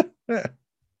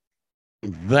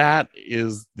 That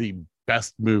is the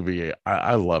best movie.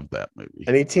 I love that movie.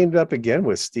 And he teamed up again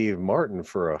with Steve Martin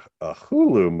for a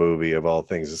Hulu movie of all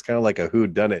things. It's kind of like a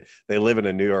whodunit. They live in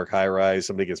a New York high rise.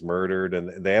 Somebody gets murdered,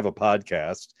 and they have a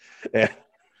podcast. And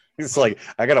it's like,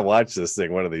 I got to watch this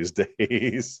thing one of these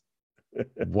days.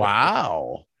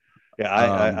 Wow. Yeah,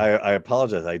 I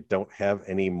apologize. I don't have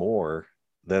any more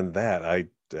than that. I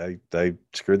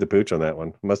screwed the pooch on that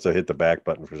one. Must have hit the back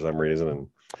button for some reason. And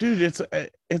dude,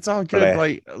 it's all good.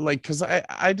 Like because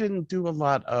I didn't do a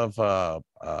lot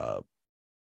of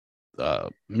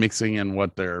mixing in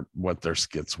what their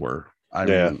skits were. I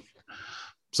mean,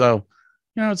 so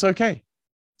it's okay.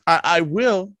 I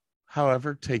will,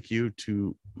 however, take you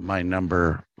to my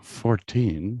number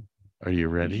 14. Are you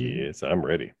ready? Yes, I'm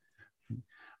ready.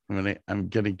 I'm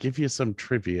gonna give you some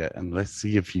trivia and let's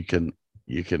see if you can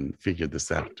figure this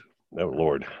out. Oh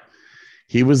Lord.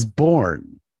 He was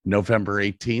born November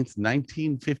 18th,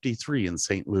 1953 in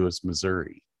St. Louis,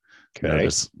 Missouri. Okay.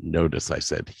 Notice I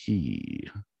said he.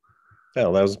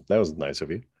 Oh, that was nice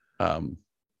of you.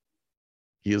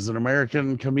 He is an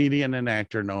American comedian and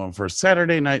actor known for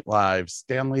Saturday Night Live,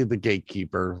 Stanley the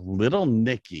Gatekeeper, Little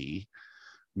Nicky,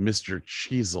 Mr.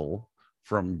 Cheezel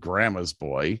from Grandma's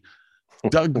Boy,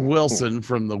 Doug Wilson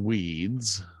from The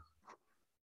Weeds,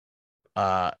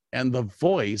 and the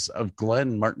voice of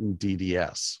Glenn Martin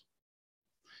DDS.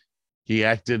 He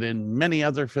acted in many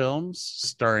other films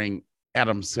starring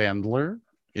Adam Sandler,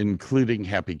 including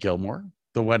Happy Gilmore,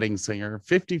 The Wedding Singer,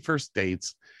 50 First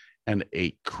Dates, and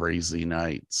 8 Crazy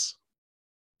Nights.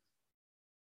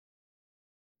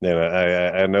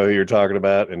 Yeah, I know who you're talking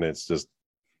about, and it's just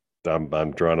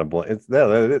I'm drawing a blank.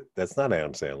 That's not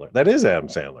Adam Sandler. That is Adam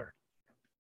Sandler.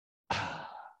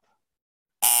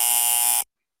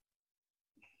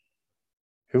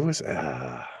 Who was?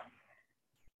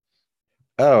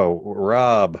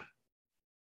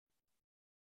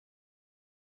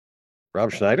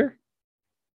 Rob Schneider.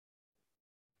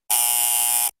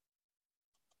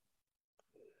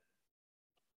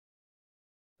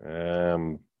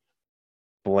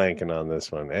 Blanking on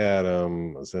this one.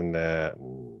 Adam was in that.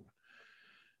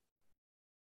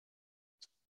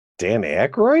 Dan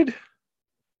Aykroyd?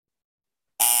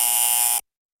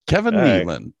 Kevin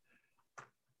Nealon.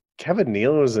 Kevin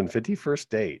Nealon was in 50 First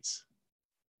Dates.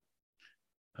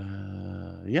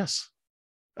 Yes.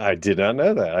 I did not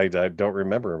know that. I don't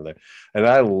remember him there.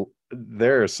 And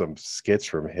there are some skits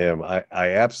from him. I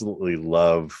absolutely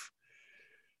love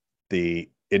the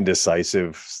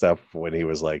indecisive stuff when he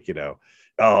was like,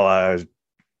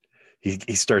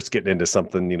 he starts getting into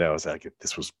something, it's like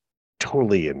this was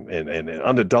totally and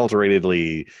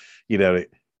unadulteratedly, you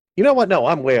know what? No,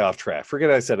 I'm way off track.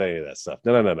 Forget I said any of that stuff.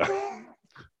 No.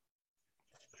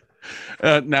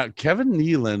 Now, Kevin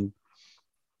Nealon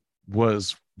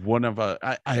was one of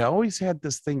I always had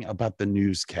this thing about the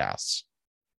newscasts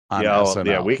on SNL.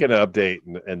 Yeah, we can update,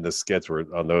 and the skits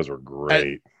on those were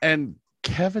great. And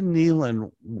Kevin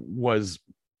Nealon was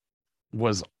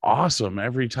awesome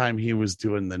every time he was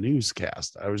doing the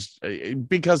newscast.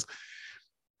 Because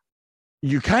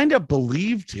you kind of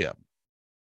believed him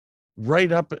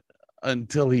right up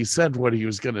until he said what he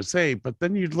was going to say, but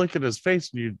then you'd look at his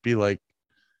face and you'd be like,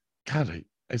 God,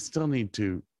 I still need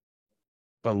to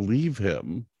believe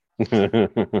him. Yeah,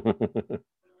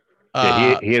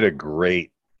 he had a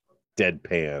great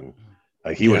deadpan.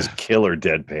 He was killer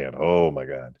deadpan. Oh my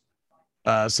God.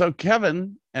 So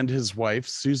Kevin and his wife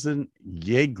Susan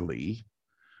Yeagley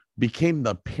became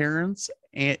the parents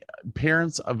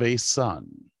of a son,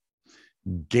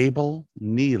 Gable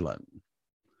Nealon,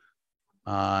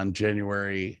 on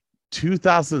January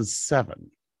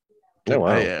 2007. Oh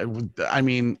wow! I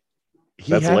mean,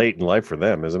 that's late in life for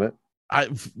them, isn't it?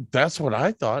 That's what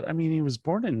I thought. I mean, he was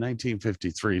born in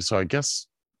 1953, so I guess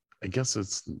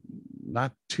it's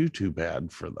not too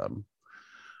bad for them.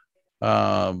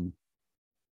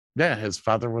 Yeah, his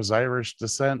father was Irish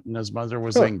descent and his mother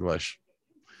was English.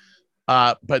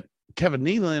 But Kevin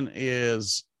Nealon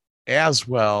is as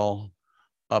well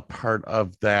a part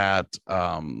of that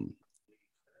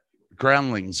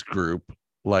Groundlings group,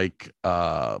 like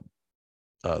the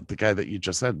guy that you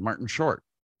just said, Martin Short.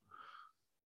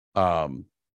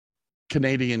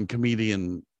 Canadian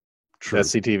comedian troupe.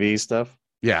 SCTV stuff.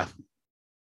 Yeah.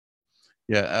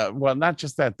 Well, not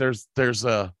just that. There's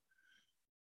a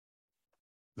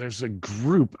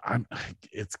group.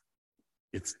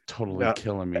 It's totally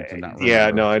killing me to not remember.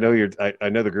 Yeah, no, I know I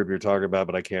know the group you're talking about,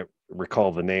 but I can't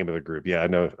recall the name of the group. Yeah, I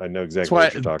know exactly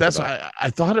what you're talking about. That's why I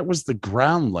thought it was the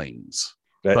Groundlings.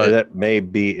 That may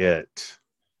be it.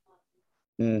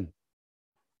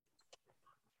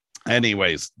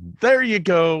 Anyways, there you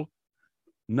go.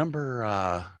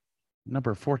 Number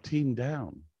 14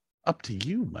 down. Up to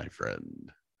you, my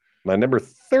friend. My number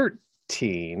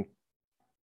 13.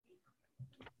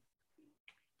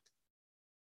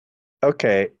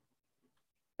 Okay.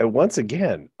 And once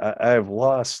again, I've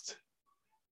lost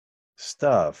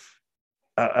stuff.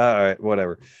 All right,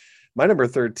 whatever. My number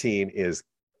 13 is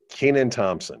Kenan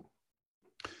Thompson.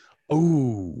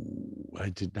 Oh, I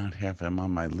did not have him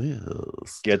on my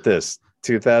list. Get this,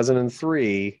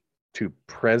 2003 to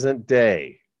present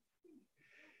day.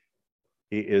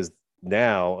 He is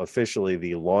now officially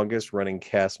the longest running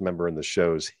cast member in the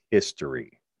show's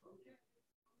history.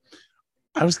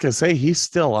 I was going to say he's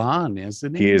still on,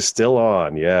 isn't he? He is still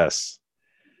on, yes.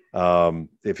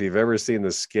 If you've ever seen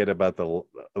the skit about the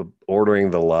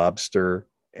ordering the lobster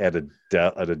at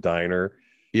a diner,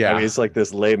 yeah, I mean, it's like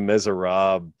this Les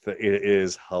Miserables. It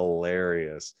is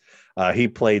hilarious. He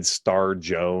played Star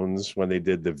Jones when they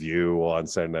did The View on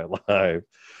Saturday Night Live.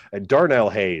 And Darnell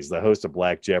Hayes, the host of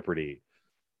Black Jeopardy,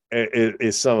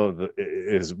 is some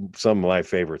of my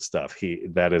favorite stuff.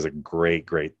 That is a great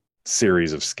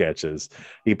series of sketches.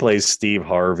 He plays Steve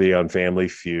Harvey on Family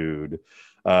Feud.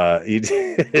 He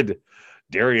did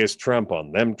Darius Trump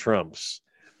on Them Trumps,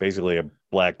 basically a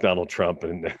black Donald Trump,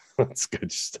 and that's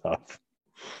good stuff.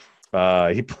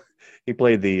 He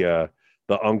played the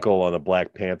uncle on the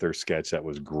Black Panther sketch. That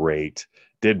was great.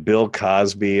 Did Bill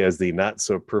Cosby as the not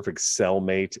so perfect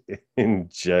cellmate in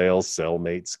jail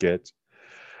cellmate sketch.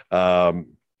 And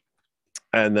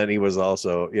then he was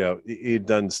also, he'd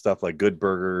done stuff like Good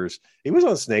Burgers. He was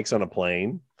on Snakes on a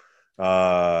Plane.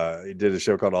 He did a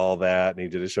show called All That, and he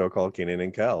did a show called Kenan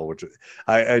and Kel, which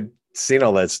I'd seen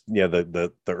all that,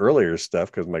 the earlier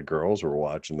stuff because my girls were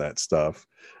watching that stuff.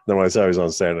 Then when I saw he was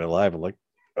on Saturday Night Live, I'm like,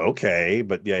 okay,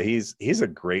 but yeah, he's a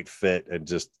great fit, and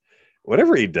just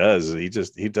whatever he does, he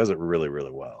does it really,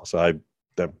 really well. So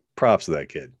the props to that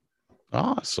kid.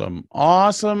 Awesome.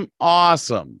 All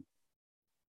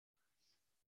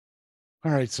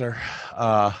right, sir.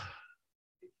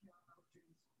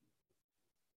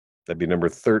 That'd be number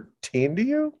 13 to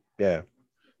you? Yeah.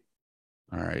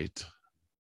 All right.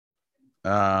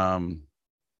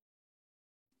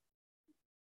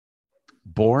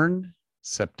 Born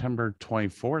September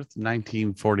 24th,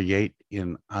 1948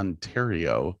 in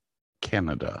Ontario,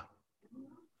 Canada.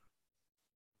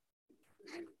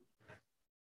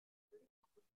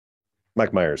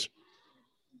 Mike Myers.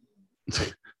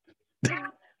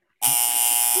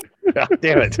 Oh,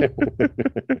 damn it.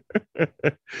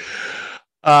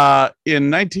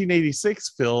 In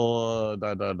 1986, Phil,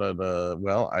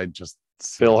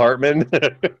 Phil Hartman.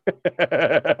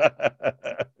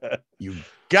 You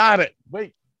got it.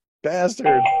 Wait.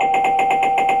 Bastard.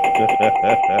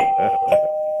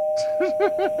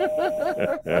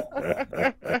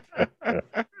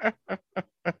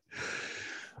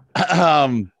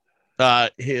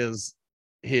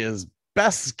 His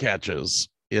best sketches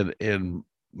in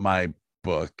my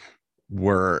book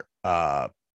were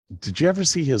did you ever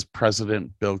see his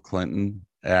President Bill Clinton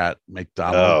at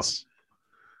McDonald's?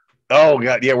 Oh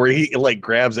God, yeah, where he like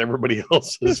grabs everybody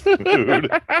else's food.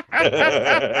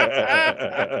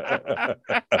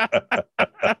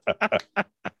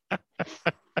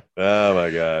 Oh my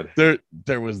God.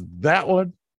 There was that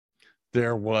one.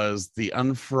 There was the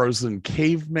unfrozen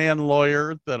caveman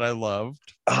lawyer that I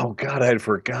loved. Oh God, I had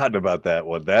forgotten about that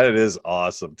one. That it is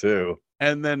awesome too.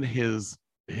 And then his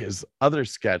other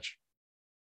sketch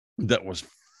that was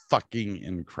fucking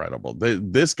incredible.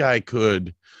 This guy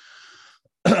could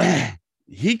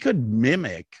he could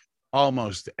mimic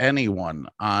almost anyone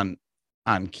on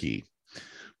key,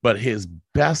 but his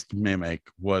best mimic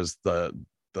was the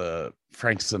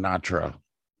Frank Sinatra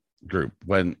group.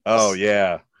 When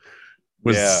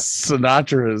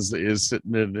Sinatra is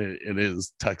sitting in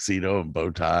his tuxedo and bow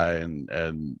tie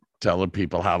and telling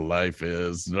people how life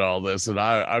is and all this, and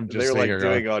I'm just they're like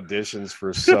doing auditions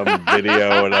for some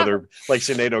video, and other like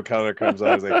Sinead O'Connor comes on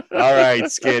and is like, all right,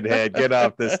 skinhead, get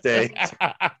off the stage.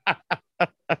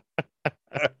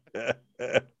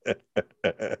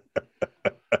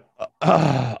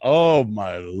 Oh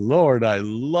my Lord, I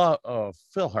love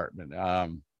Phil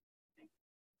Hartman.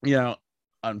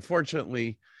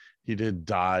 Unfortunately he did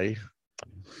die.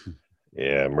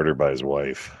 Yeah, murdered by his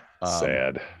wife.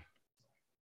 Sad.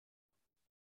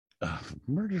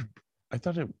 Murdered. I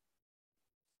thought it.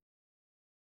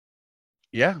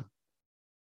 Yeah.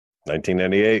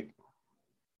 1998.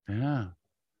 Yeah.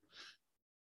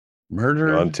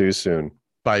 Murdered. Gone too soon.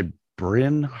 By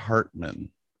Bryn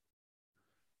Hartman.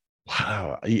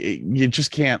 Wow. You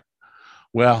just can't.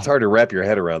 Well, it's hard to wrap your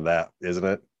head around that, isn't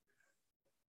it?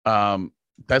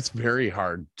 That's very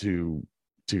hard to.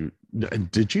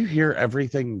 Did you hear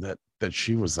everything that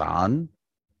she was on?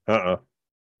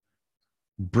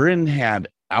 Bryn had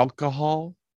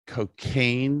alcohol,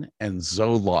 cocaine, and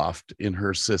Zoloft in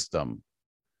her system.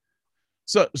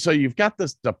 So you've got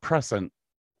this depressant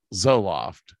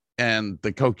Zoloft and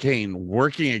the cocaine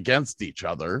working against each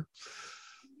other.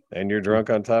 And you're drunk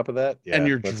on top of that? Yeah, and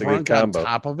you're drunk on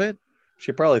top of it?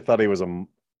 She probably thought he was a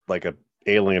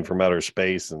alien from outer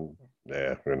space, and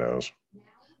yeah, who knows?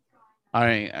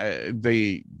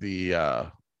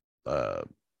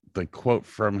 The quote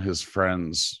from his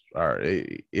friends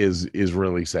is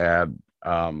really sad,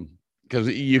 because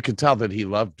you could tell that he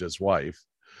loved his wife.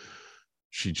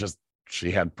 She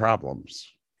had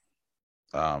problems.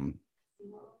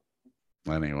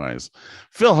 Anyways,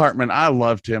 Phil Hartman, I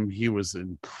loved him. He was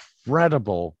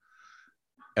incredible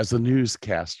as a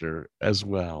newscaster as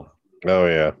well. Oh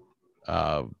yeah.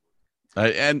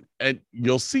 And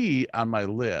you'll see on my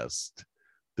list,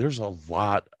 there's a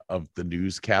lot of the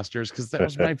newscasters, because that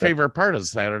was my favorite part of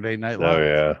Saturday Night Live. Oh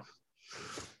yeah.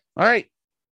 All right,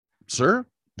 sir,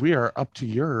 we are up to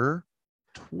your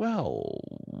 12.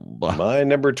 My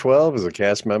number 12 is a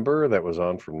cast member that was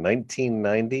on from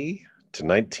 1990 to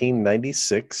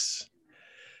 1996,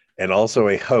 and also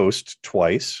a host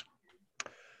twice.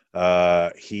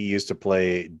 He used to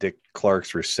play Dick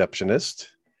Clark's receptionist,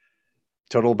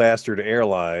 Total Bastard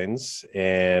Airlines,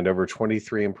 and over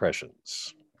 23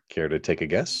 impressions. Care to take a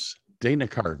guess? Dana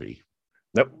Carvey.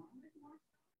 Nope.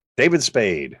 David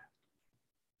Spade.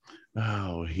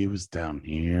 Oh, he was down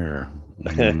here.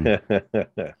 And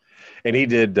he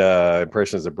did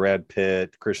impressions of Brad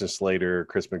Pitt, Christian Slater,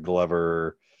 Chris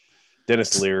McGlover,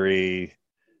 Dennis Leary,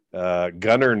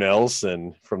 Gunnar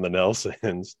Nelson from the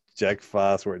Nelsons, Jack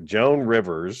Fossworth, Joan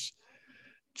Rivers,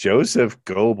 Joseph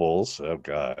Goebbels, oh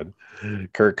God,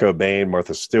 Kurt Cobain,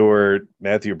 Martha Stewart,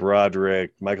 Matthew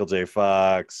Broderick, Michael J.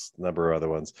 Fox, a number of other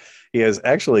ones. He has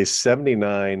actually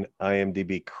 79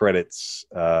 IMDb credits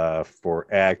for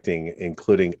acting,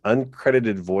 including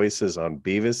uncredited voices on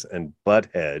Beavis and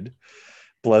Butthead.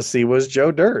 Plus, he was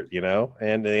Joe Dirt,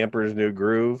 and The Emperor's New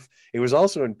Groove. He was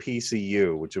also in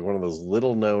PCU, which is one of those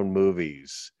little-known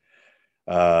movies.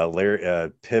 Larry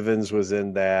Pivens was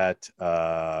in that.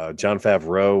 Jon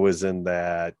Favreau was in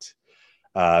that.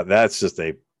 That's just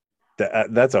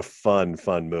that's a fun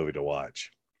movie to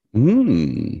watch.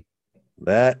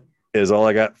 That is all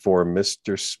I got for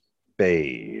Mr.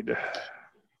 Spade.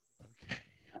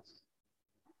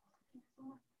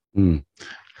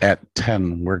 At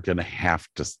 10, we're going to have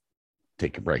to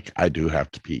take a break. I do have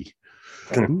to pee.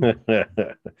 You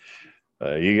got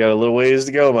a little ways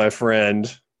to go, my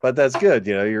friend, but that's good.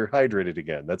 You're hydrated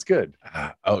again. That's good.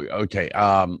 Oh, okay.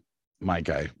 My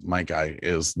guy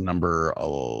is number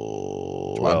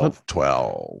 12.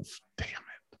 Damn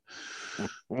it.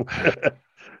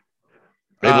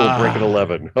 Maybe we'll break at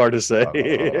 11. Hard to say.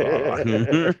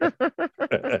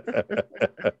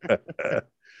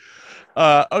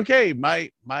 Okay,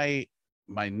 my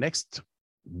next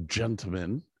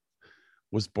gentleman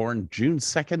was born June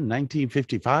 2nd,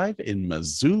 1955 in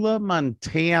Missoula,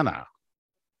 Montana.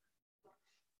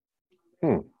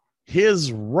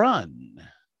 His run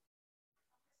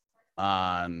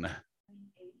on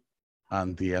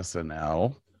the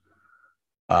SNL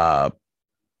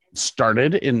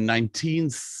started in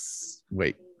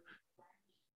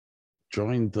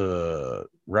joined the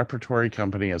repertory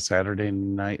company of Saturday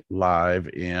Night Live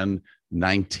in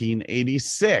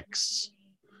 1986.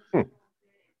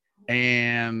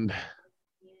 And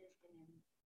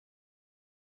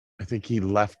I think he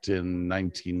left in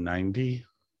 1990.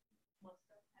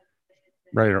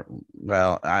 Right.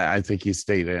 Well, I think he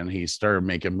stayed in. He started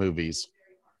making movies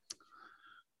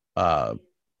after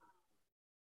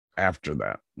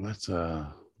that. Let's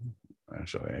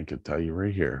actually, I could tell you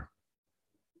right here.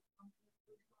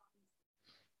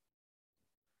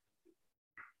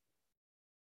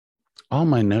 All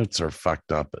my notes are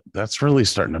fucked up. That's really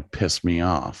starting to piss me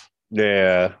off.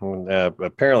 Yeah,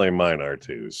 apparently mine are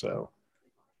too. So,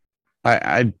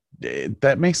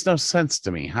 that makes no sense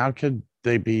to me. How could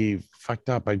they be fucked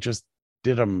up? I just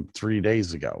did them 3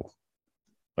 days ago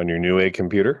on your new A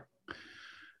computer.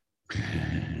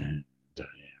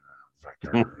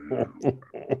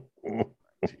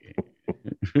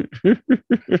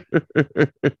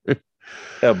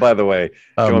 By the way,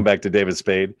 going back to David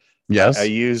Spade. Yes, I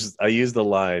use the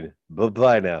line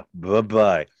 "bye-bye now,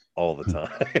 bye-bye" all the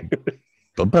time.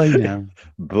 Bye-bye now,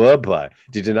 bye-bye.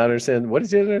 Did you not understand? What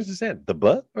did you understand? The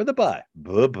 "but" or the "bye"?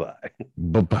 Bye-bye.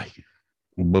 Bye-bye.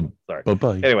 Sorry.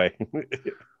 Bye-bye. Anyway.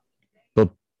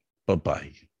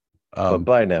 Bye-bye.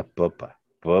 Bye-bye now. Bye-bye.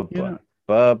 Bye-bye.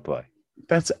 Bye-bye.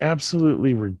 That's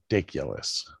absolutely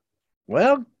ridiculous.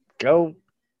 Well, go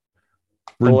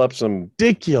pull up some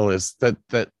ridiculous that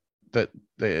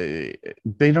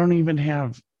they don't even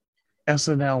have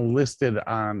SNL listed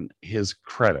on his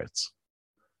credits.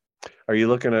 Are you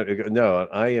looking at on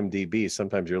IMDb?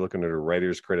 Sometimes you're looking at a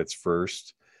writer's credits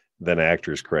first, then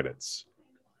actors' credits.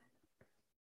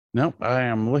 Nope, I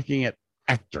am looking at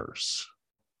actors.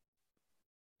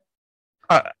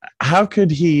 How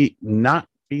could he not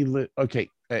be lit? Okay,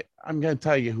 I'm going to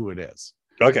tell you who it is.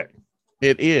 Okay.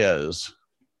 It is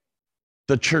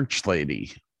the church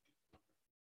lady.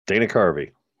 Dana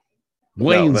Carvey.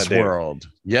 Wayne's World.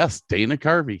 Yes, Dana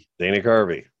Carvey. Dana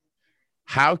Carvey.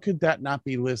 How could that not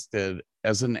be listed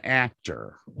as an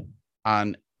actor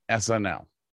on SNL?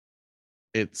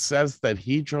 It says that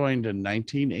he joined in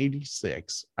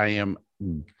 1986.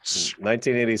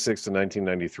 1986 to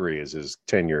 1993 is his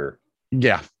tenure.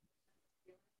 Yeah.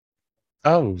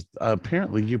 Oh,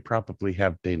 apparently you probably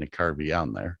have Dana Carvey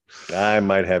on there. I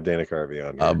might have Dana Carvey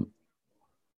on there.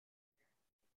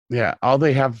 Yeah, all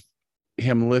they have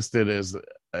him listed as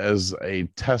a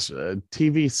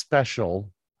TV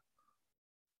special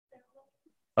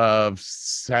of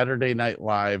Saturday Night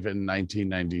Live in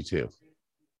 1992.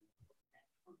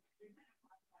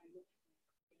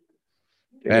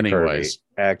 Anyways, Carvey,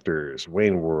 actors,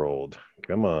 Wayne World.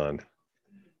 Come on.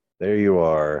 There you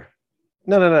are.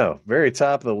 No. Very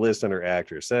top of the list under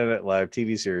actors. Saturday Night Live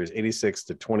TV series 86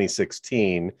 to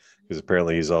 2016, because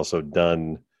apparently he's also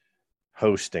done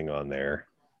hosting on there.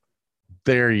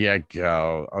 There you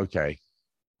go. Okay.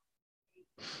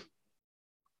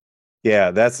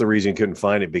 Yeah, that's the reason you couldn't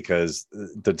find it, because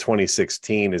the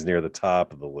 2016 is near the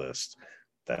top of the list.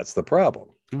 That's the problem.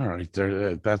 All right.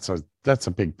 That's a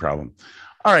big problem.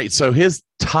 All right. So his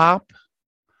top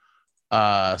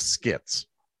skits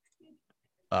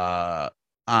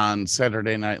on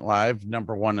Saturday Night Live,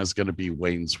 number one is going to be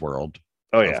Wayne's World.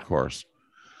 Oh, yeah. Of course.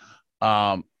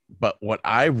 But what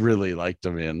I really liked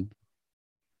him in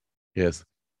is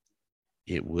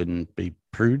It Wouldn't Be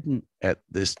Prudent at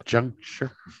This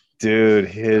Juncture. Dude,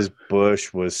 his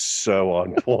bush was so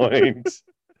on point.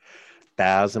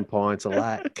 1,000 points of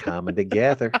light coming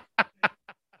together.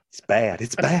 It's bad.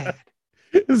 It's bad.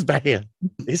 It's bad.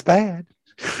 It's bad.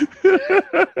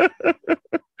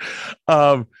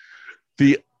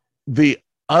 The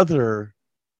other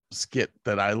skit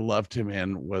that I loved him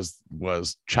in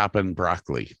was Chopping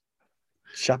Broccoli.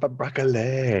 Shop a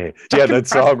broccoli. Yeah, that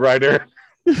songwriter.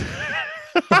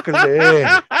 Broccoli.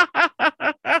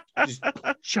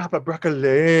 Shop a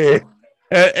broccoli.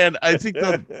 And I think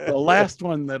the last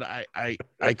one that I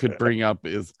could bring up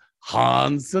is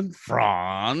Hans and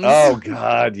Franz. Oh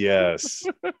God, yes.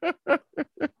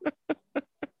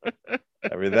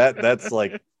 I mean that's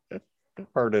like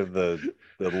part of the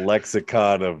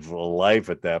lexicon of life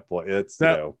at that point. It's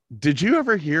now, did you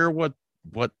ever hear what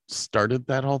started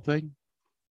that whole thing?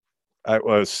 I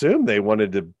assume they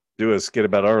wanted to do a skit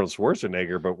about Arnold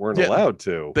Schwarzenegger, but weren't allowed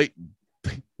to.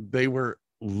 They were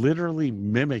literally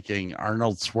mimicking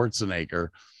Arnold Schwarzenegger,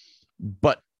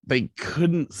 but they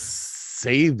couldn't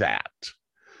say that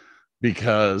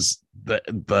because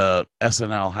the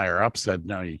SNL higher up said,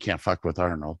 no, you can't fuck with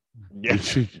Arnold. Yeah.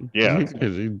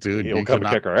 Dude, he'll come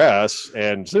and kick our ass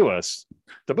and sue us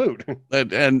to boot.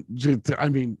 And I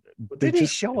mean, did he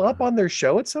show up on their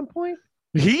show at some point?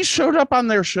 He showed up on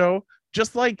their show,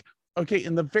 just like, okay,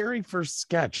 in the very first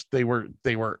sketch, they were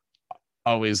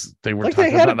always like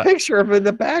they had a picture of him in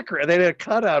the background. They had a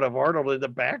cutout of Arnold in the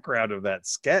background of that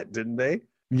sketch, didn't they?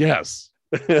 Yes.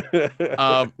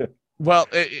 Well,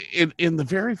 in the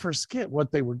very first skit,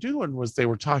 what they were doing was they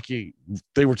were talking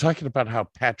about how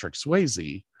Patrick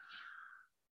Swayze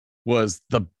was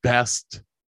the best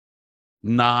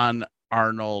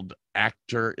non-Arnold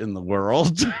actor in the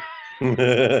world.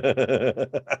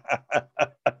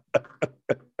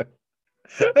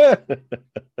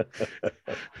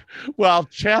 While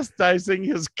chastising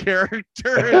his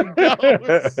character in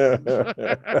Ghost.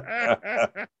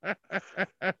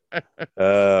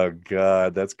 Oh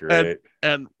God, that's great.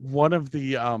 And one of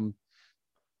the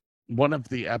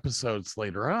episodes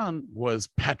later on was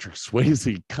Patrick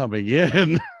Swayze coming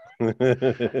in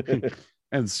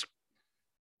and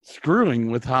screwing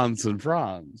with Hans and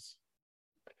Franz.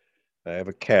 I have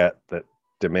a cat that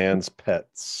demands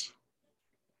pets.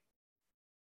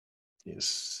 He's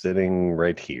sitting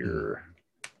right here.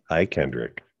 Hi,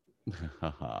 Kendrick.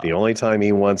 The only time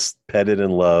he wants petted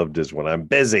and loved is when I'm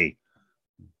busy.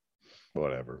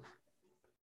 Whatever.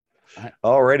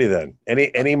 Alrighty then.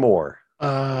 Any more?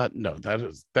 No,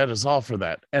 that is all for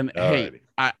that. And Alrighty.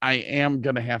 Hey, I am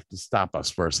gonna have to stop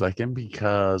us for a second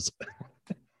because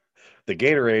the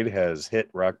Gatorade has hit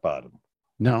rock bottom.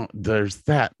 No, there's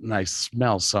that, and I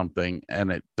smell something,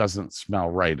 and it doesn't smell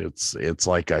right. It's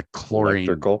like a chlorine.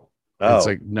 Electrical?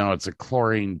 It's a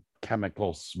chlorine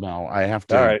chemical smell. I have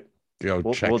to All right.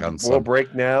 go check on something. We'll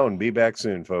break now and be back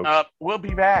soon, folks. We'll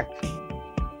be back.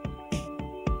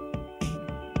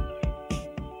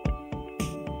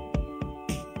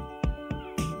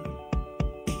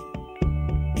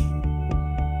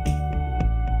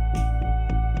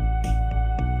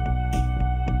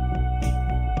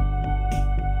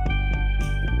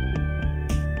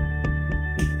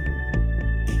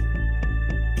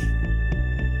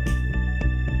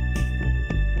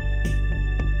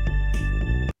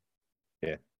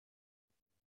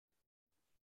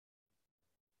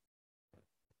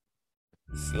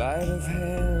 Sleight of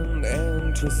hand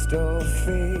and twist of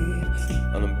fate.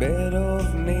 On a bed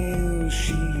of nails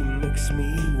she makes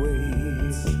me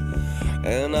wait.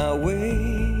 And I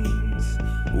wait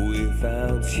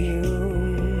without you.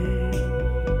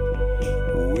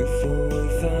 With or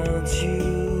without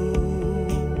you.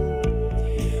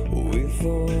 With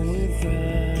or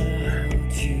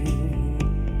without you.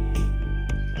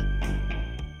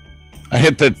 I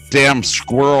hit the damn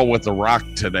squirrel with a rock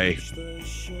today.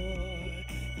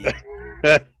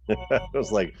 I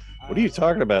was like, what are you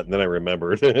talking about? And then I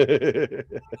remembered.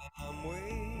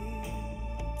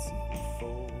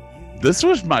 This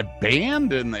was my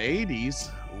band in the 80s.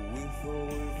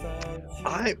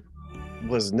 I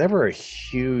was never a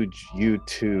huge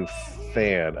U2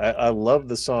 fan. I love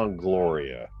the song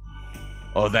Gloria.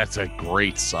 Oh, that's a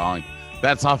great song.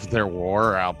 That's off their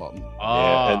War album. Oh.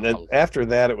 Yeah, and then after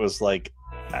that, it was like,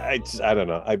 I don't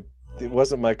know. It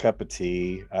wasn't my cup of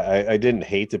tea. I didn't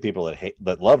hate the people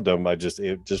that loved them. It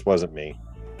just wasn't me.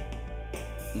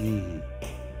 Mm.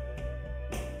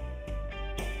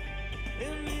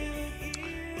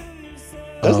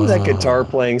 Doesn't that guitar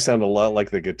playing sound a lot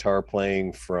like the guitar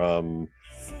playing from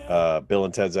Bill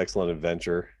and Ted's Excellent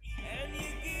Adventure?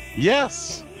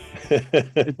 Yes,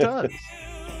 it does.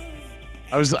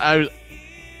 I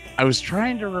was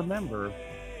trying to remember.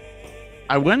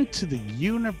 I went to the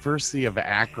University of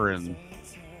Akron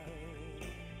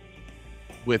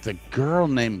with a girl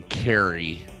named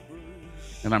Carrie,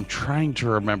 and I'm trying to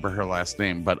remember her last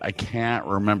name, but I can't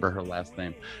remember her last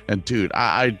name. And dude,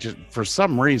 I just, for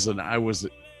some reason, I was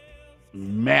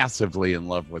massively in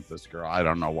love with this girl. I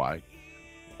don't know why.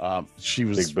 She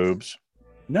was big boobs.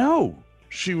 No,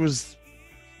 she was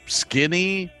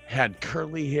skinny, had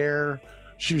curly hair.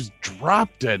 She was drop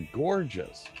dead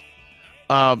gorgeous.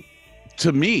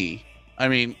 To me, I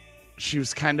mean, she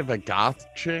was kind of a goth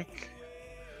chick,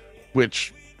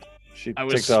 which she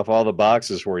ticks off all the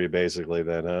boxes for you, basically.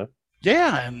 Then, huh?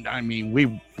 Yeah, and I mean, we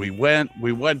went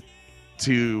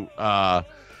to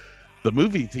the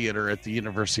movie theater at the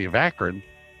University of Akron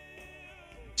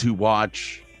to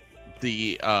watch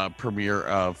the premiere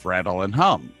of Rattle and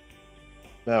Hum.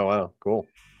 Oh wow, cool.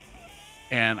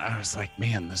 And I was like,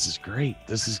 man, this is great.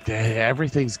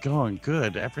 Everything's going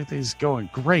good. Everything's going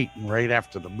great. And right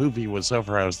after the movie was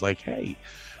over, I was like, hey,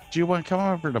 do you want to come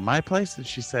over to my place? And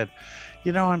she said,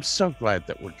 you know, I'm so glad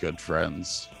that we're good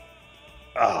friends.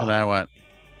 And I went,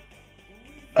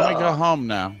 I go home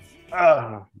now.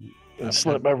 I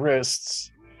slit my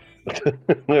wrists.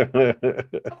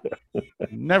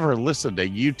 Never listen to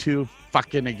you two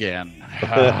fucking again.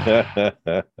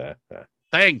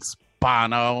 Thanks,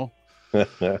 Bono.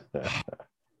 All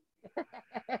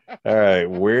right,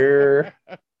 where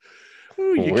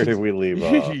did we leave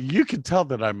off? You can tell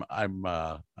that I'm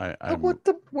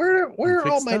where are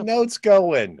all my notes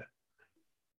going?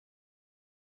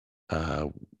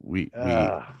 We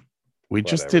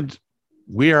just did.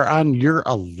 We are on year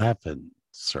 11,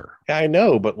 sir. I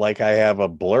know, but like I have a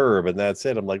blurb and that's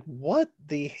it. I'm like, what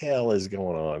the hell is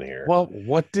going on here? Well,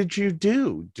 what did you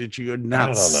do? Did you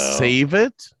not save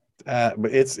it?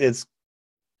 But it's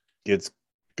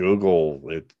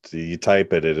Google. You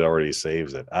type it, it already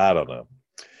saves it. I don't know.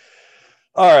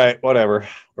 All right, whatever.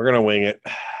 We're gonna wing it.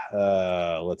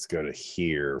 Let's go to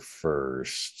here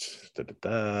first.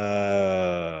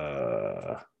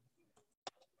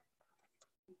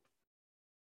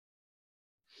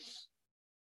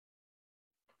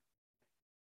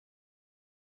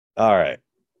 All right.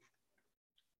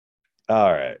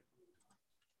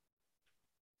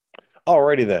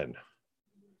 Alrighty then.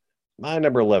 My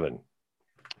number 11.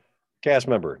 Cast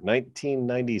member,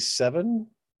 1997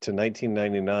 to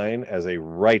 1999 as a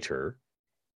writer.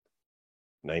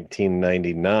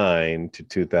 1999 to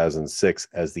 2006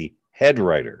 as the head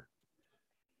writer.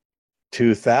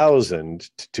 2000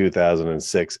 to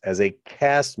 2006 as a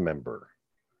cast member.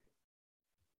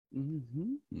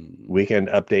 Weekend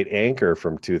Update anchor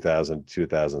from 2000 to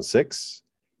 2006.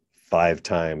 5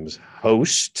 times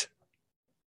host.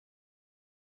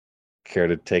 Care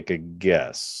to take a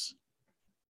guess?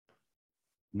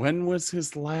 When was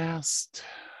his last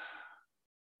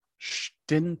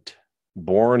stint?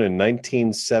 Born in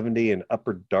 1970 in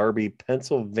Upper Darby,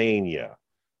 Pennsylvania.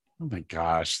 Oh my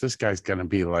gosh, this guy's gonna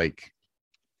be like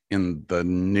in the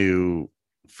new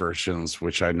versions,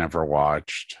 which I never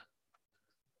watched.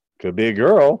 Could be a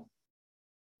girl.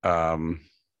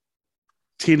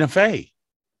 Tina Fey.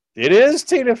 It is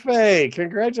Tina Fey.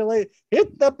 Congratulations.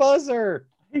 Hit the buzzer.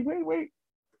 Hey, wait.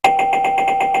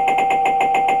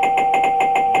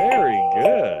 Very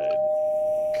good.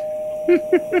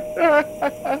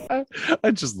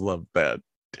 I just love that.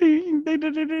 Ding, ding,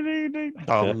 ding, ding, ding, ding,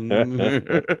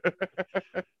 ding.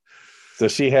 So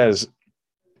she has,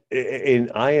 in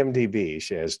IMDb,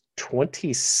 she has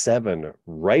 27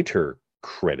 writer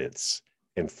credits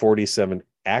and 47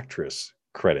 actress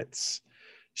credits.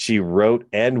 She wrote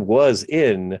and was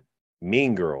in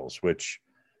Mean Girls, which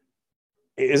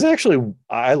is actually,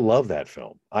 I love that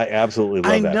film. I absolutely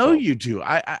love that film. I know you do.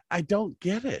 I don't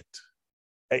get it.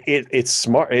 It's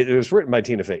smart. It was written by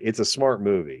Tina Fey. It's a smart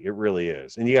movie. It really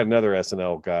is. And you got another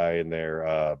SNL guy in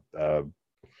there. No,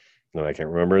 I can't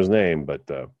remember his name, but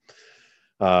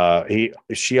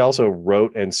she also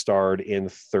wrote and starred in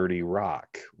 30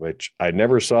 Rock, which I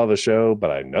never saw the show,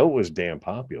 but I know it was damn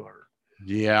popular.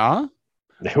 Yeah.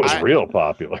 It was real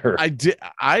popular.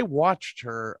 I watched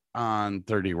her on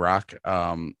 30 Rock.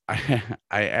 I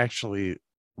actually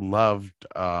loved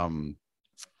come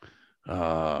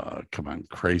on,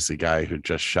 crazy guy who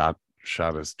just shot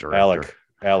his director.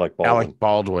 Alec Baldwin. Alec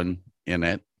Baldwin in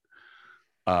it.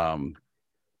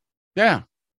 Yeah.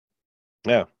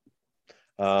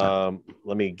 Let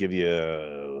me give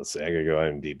you let's see, I gotta go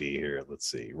IMDb here. Let's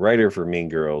see. Writer for Mean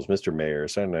Girls, Mr. Mayor,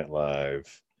 Saturday Night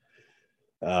Live.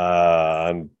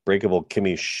 Unbreakable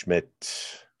Kimmy Schmidt,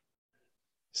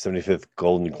 75th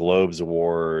Golden Globes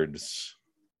Awards,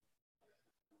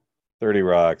 30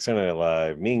 Rock, Saturday Night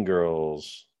Live, Mean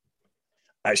Girls.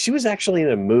 She was actually in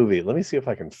a movie. Let me see if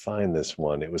I can find this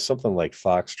one. It was something like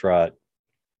Foxtrot,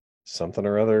 something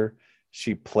or other.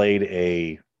 She played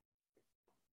a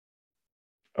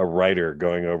writer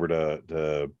going over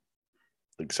to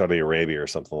like Saudi Arabia or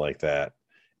something like that.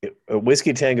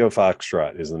 Whiskey Tango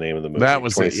Foxtrot is the name of the movie. That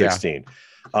was 2016.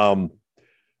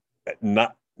 It, yeah.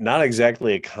 not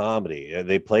exactly a comedy.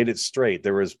 They played it straight.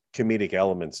 There was comedic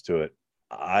elements to it.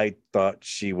 I thought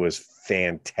she was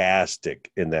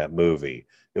fantastic in that movie.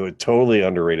 It was a totally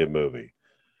underrated movie.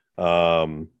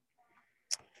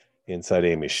 Inside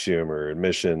Amy Schumer,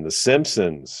 Admission, The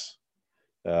Simpsons,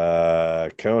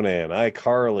 Conan,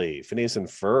 iCarly, Phineas and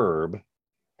Ferb.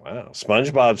 Wow.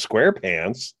 SpongeBob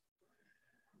SquarePants.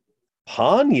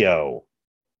 Ponyo.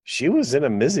 She was in a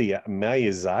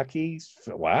Miyazaki.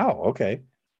 Wow. Okay.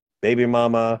 Baby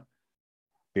Mama,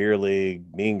 Beer League,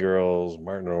 Mean Girls,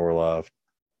 Martin Orloff.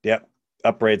 Yep.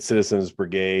 Upright Citizens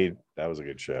Brigade. That was a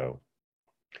good show.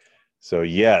 So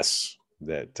yes,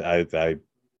 that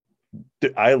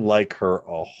I like her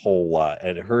a whole lot.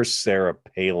 And her Sarah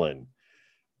Palin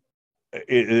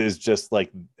is just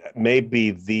like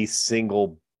maybe the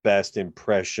single best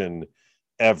impression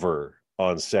ever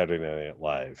on Saturday Night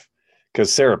Live,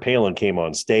 because Sarah Palin came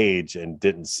on stage and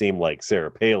didn't seem like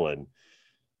Sarah Palin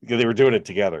because they were doing it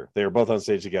together. They were both on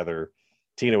stage together.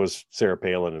 Tina was Sarah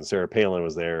Palin and Sarah Palin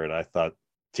was there, and I thought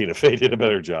Tina Fey did a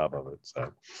better job of it.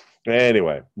 So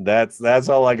anyway, that's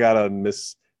all I got on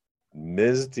Ms.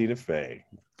 Tina Fey.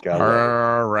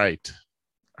 All right.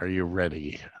 Are you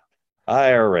ready?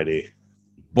 I am ready.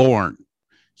 Born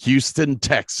Houston,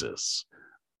 Texas,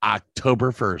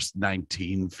 October 1st,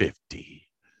 1950.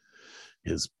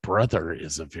 His brother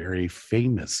is a very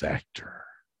famous actor.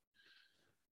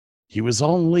 He was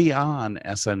only on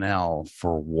SNL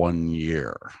for 1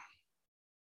 year.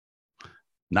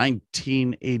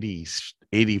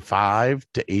 1985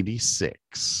 to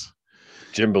 86.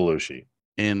 Jim Belushi.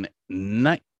 In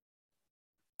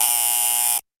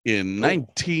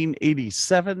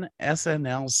 1987,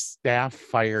 SNL staff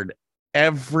fired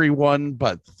everyone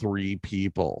but 3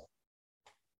 people.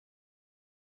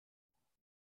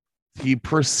 He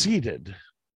proceeded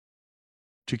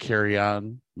to carry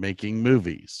on making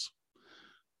movies,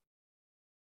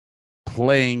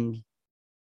 playing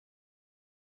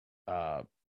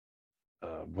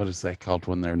what is that called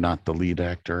when they're not the lead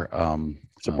actor?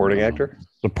 Supporting actor?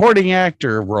 Supporting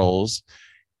actor roles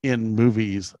in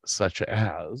movies such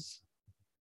as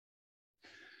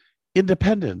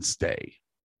Independence Day,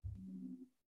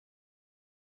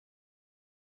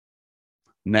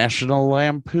 National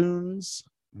Lampoon's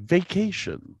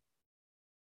Vacation,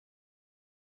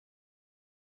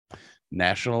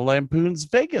 National Lampoon's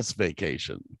Vegas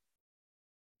Vacation.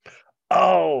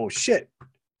 Oh shit.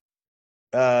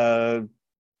 Not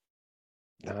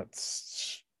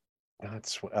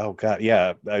oh god,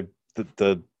 yeah.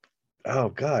 Oh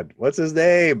god, what's his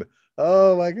name?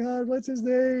 Oh my god, what's his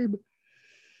name?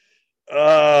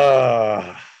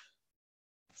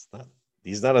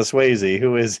 He's not a Swayze.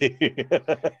 Who is he?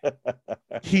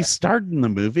 He starred in the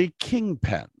movie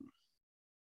Kingpin.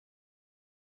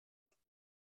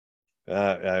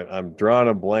 I'm drawing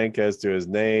a blank as to his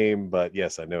name, but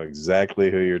yes, I know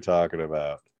exactly who you're talking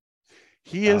about.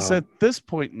 He is at this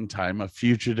point in time a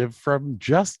fugitive from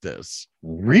justice.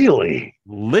 Really?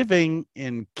 Living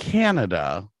in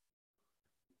Canada,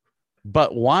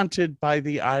 but wanted by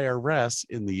the IRS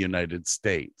in the United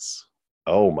States.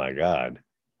 Oh my God.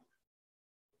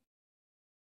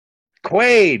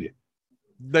 Quaid.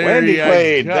 Randy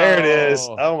Quaid. Go. There it is.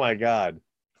 Oh my God.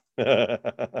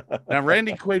 Now,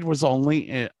 Randy Quaid was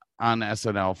only on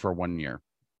SNL for 1 year.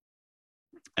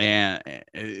 And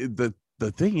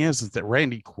the thing is that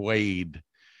Randy Quaid,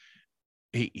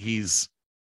 he's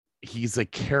a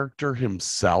character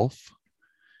himself.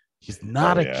 He's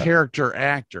not a character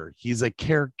actor. He's a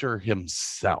character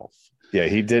himself. Yeah,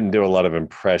 he didn't do a lot of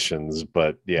impressions,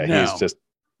 but yeah, No. he's just,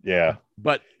 yeah.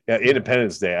 But yeah,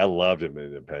 Independence Day, I loved him in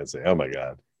Independence Day. Oh my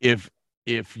God. If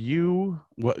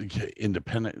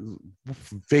Independent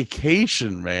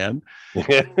Vacation, man.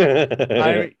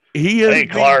 He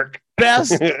is Clark.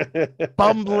 Best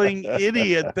bumbling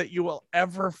idiot that you will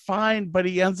ever find, but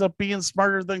he ends up being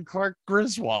smarter than Clark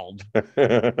Griswold.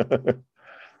 Got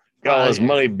all his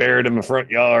money buried in the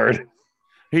front yard.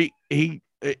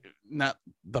 Now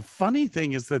the funny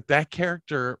thing is that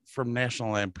character from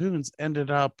National Lampoons ended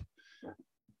up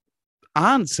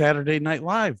on Saturday Night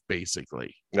Live,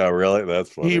 basically. No, really?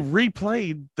 That's funny. He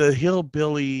replayed the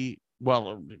hillbilly.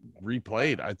 Well,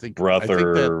 replayed. I think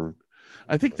brother.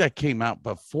 I think that came out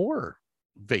before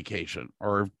Vacation,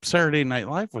 or Saturday Night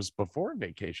Live was before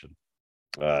Vacation.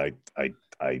 But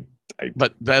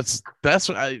that's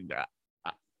what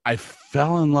I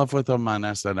fell in love with him on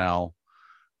SNL.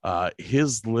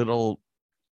 His little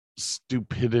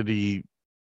stupidity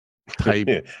type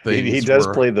things. He does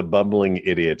play the bumbling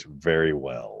idiot very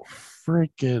well.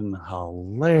 Freaking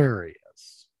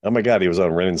hilarious. Oh my God, he was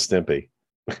on Ren and Stimpy.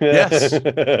 Yes.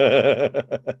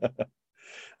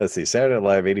 Let's see. Saturday Night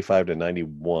Live 85 to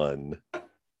 91.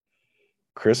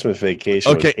 Christmas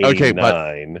Vacation was Okay,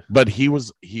 89. but he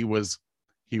was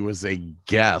a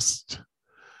guest.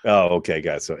 Oh, okay,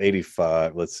 guys. So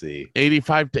 85. Let's see.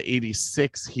 85 to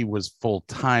 86, he was full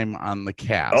time on the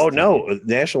cast. Oh no,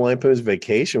 National Lampoon's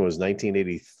Vacation was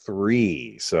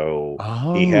 1983. So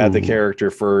he had the character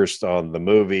first on the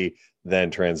movie, then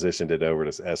transitioned it over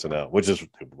to SNL, which is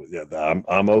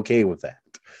I'm okay with that.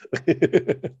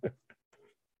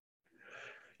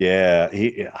 Yeah,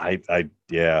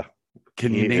 yeah.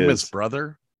 Can you name his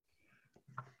brother?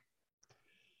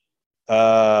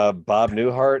 Bob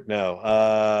Newhart? No.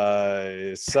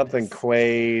 Something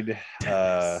Quaid.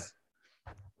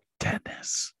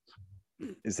 Dennis.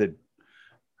 Is it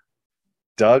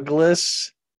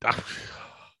Douglas?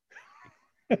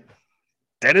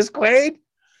 Dennis Quaid?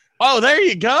 Oh, there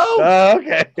you go. Oh,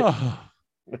 okay.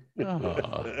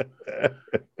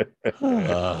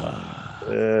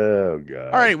 Oh,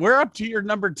 God. All right, we're up to your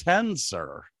number 10,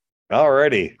 sir.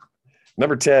 Alrighty.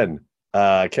 Number 10.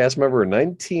 Cast member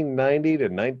 1990 to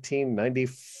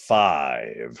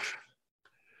 1995.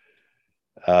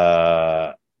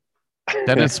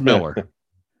 Dennis Miller.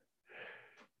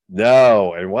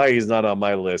 No, and why he's not on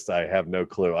my list, I have no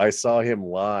clue. I saw him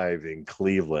live in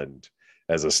Cleveland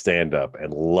as a stand-up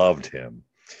and loved him.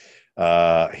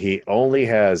 He only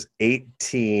has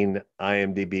 18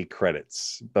 IMDb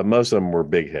credits, but most of them were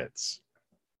big hits.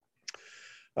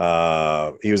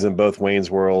 He was in both Wayne's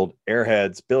World,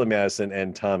 Airheads, Billy Madison,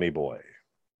 and Tommy Boy.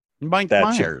 Mike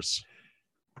Myers.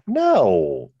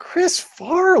 No, Chris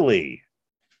Farley.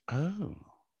 Oh.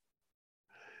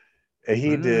 And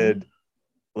he did,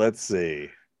 let's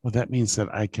see. Well, that means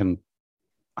that I can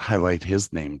highlight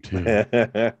his name too.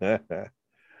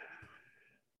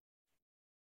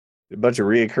 A bunch of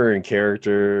reoccurring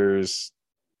characters.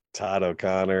 Todd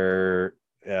O'Connor,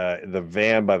 The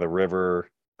Van by the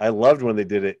River. I loved when they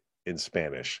did it in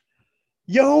Spanish.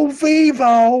 Yo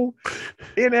vivo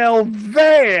en el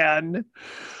van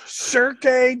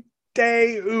cerca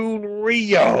de un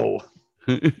río.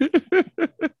 He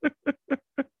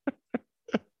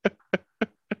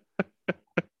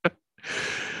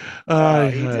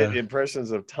did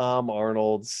impressions of Tom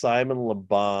Arnold, Simon Le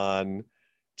Bon,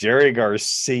 Jerry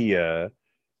Garcia,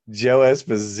 Joe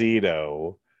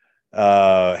Esposito,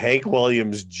 Hank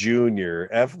Williams Jr.,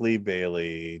 F. Lee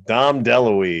Bailey, Dom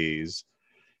DeLuise.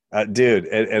 Dude,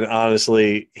 and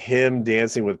honestly, him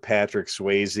dancing with Patrick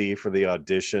Swayze for the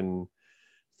audition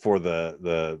for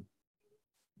the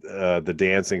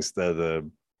dancing,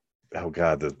 the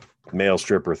male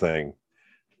stripper thing.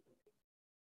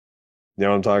 You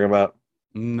know what I'm talking about?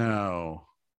 No.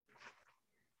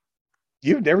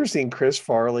 You've never seen Chris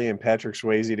Farley and Patrick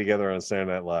Swayze together on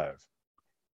Saturday Night Live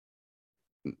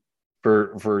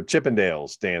for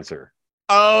Chippendales Dancer.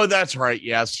 Oh, that's right.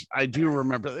 Yes, I do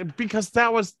remember, because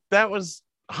that was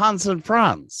Hans and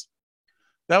Franz.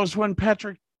 That was when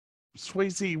Patrick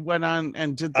Swayze went on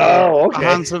and did the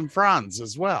Hans and Franz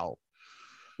as well.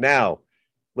 Now,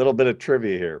 little bit of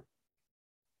trivia here.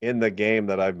 In the game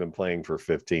that I've been playing for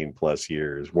 15 plus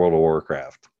years, World of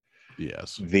Warcraft.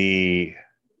 Yes.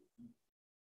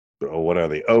 What are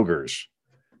they? Ogres,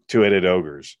 two-headed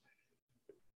ogres,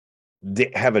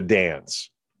 have a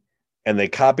dance, and they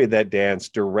copied that dance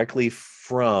directly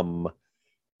from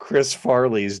Chris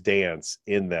Farley's dance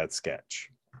in that sketch.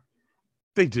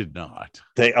 They did not.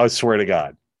 I swear to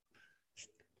God.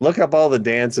 Look up all the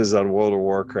dances on World of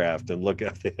Warcraft and look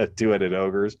at the two-headed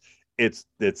ogres. It's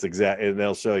exact, and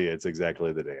they'll show you it's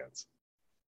exactly the dance.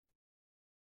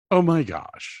 Oh my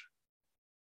gosh.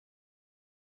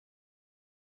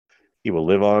 He will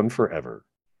live on forever.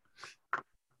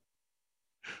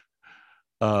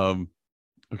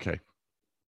 Okay.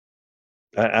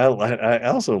 I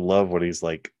also love when he's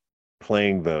like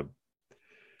playing the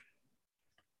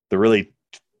really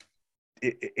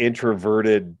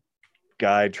introverted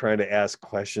guy trying to ask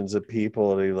questions of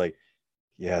people, and he's like,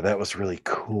 yeah, that was really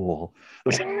cool.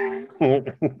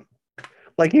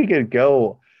 Like he could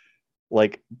go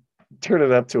like turn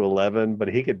it up to 11, but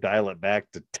he could dial it back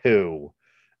to 2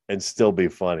 and still be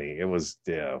funny. It was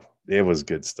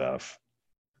good stuff.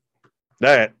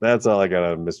 All right, that's all I got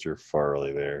on Mr.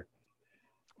 Farley there.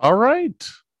 All right.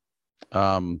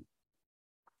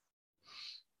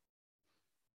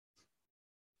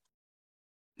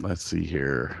 Let's see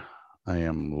here. I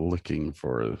am looking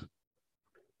for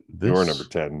this. Your number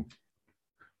 10.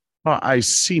 Well, I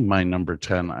see my number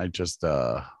 10. I just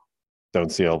don't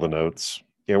see all the notes.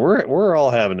 Yeah, we're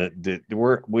all having it.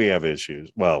 We have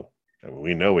issues. Well,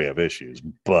 we know we have issues,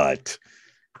 but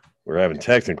we're having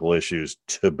technical issues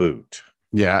to boot.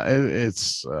 Yeah,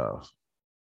 it's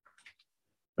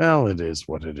Well, it is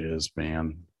what it is,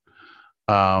 man.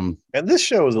 And this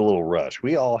show was a little rushed.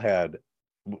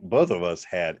 Both of us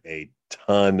had a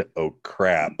ton of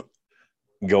crap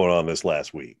going on this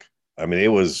last week. I mean, it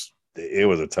was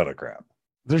a ton of crap.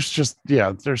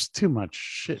 There's too much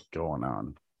shit going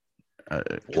on.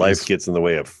 Life gets in the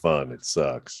way of fun. It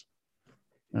sucks.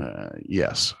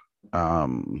 Yes.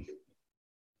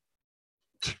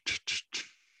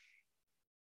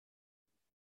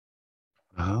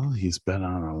 Well, he's been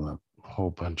on a whole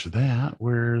bunch of that.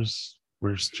 Where's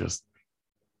just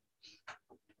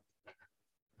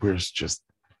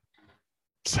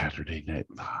Saturday Night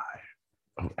Live?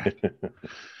 Oh,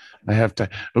 I have to.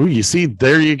 Oh, you see,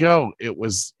 there you go. It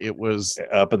was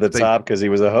up at the top because he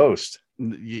was a host.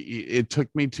 It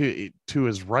took me to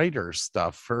his writer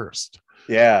stuff first.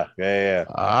 Yeah.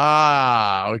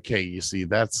 Ah, okay. You see,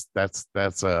 that's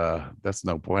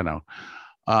no bueno.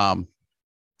 All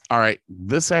right.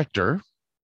 This actor,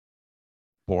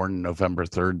 born November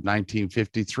 3rd,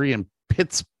 1953 in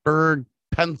Pittsburgh,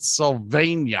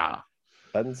 Pennsylvania,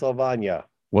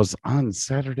 was on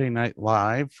Saturday Night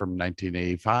Live from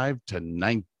 1985 to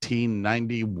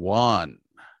 1991.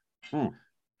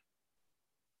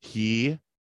 He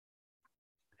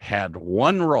had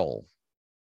one role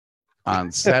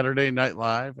on Saturday Night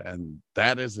Live, and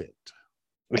that is it.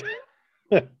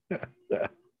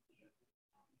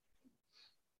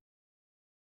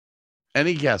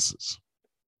 Any guesses?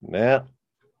 Nah,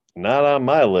 not on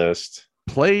my list.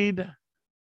 Played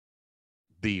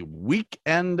the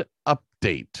Weekend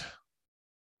Update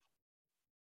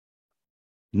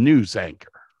news anchor.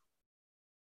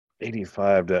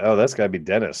 85 to, oh, that's got to be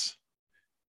Dennis.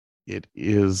 It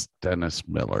is Dennis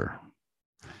Miller.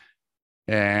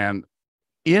 And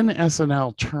in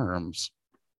SNL terms,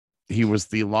 he was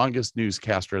the longest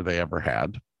newscaster they ever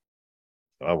had.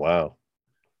 Oh, wow.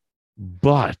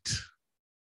 But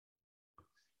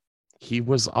he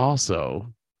was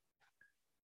also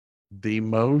the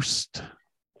most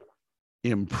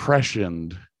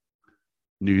impressioned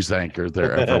news anchor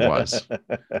there ever was,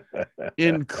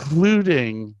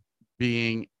 including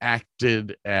being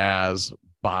acted as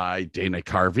by Dana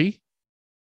Carvey.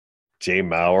 Jay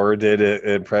Maurer did an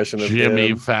impression of Jimmy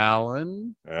him.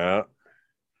 Fallon. Yeah.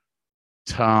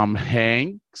 Tom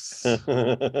Hanks.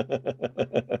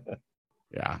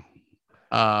 Yeah.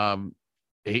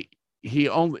 He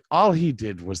only, all he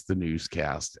did was the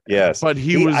newscast. Yes. But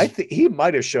I think he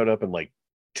might have showed up in like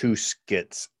 2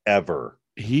 skits ever.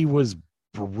 He was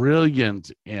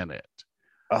brilliant in it.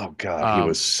 Oh God. He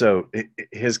was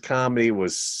his comedy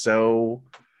was so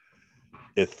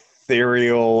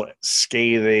ethereal,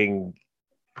 scathing,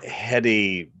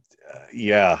 heady.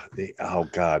 Yeah. Oh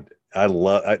God.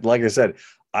 Like I said,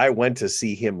 I went to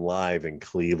see him live in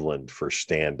Cleveland for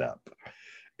stand-up,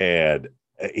 and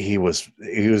he was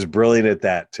brilliant at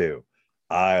that too.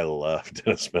 I love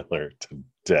Dennis Miller to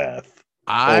death.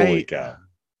 Holy cow.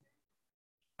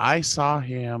 I saw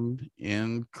him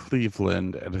in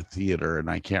Cleveland at a theater, and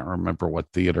I can't remember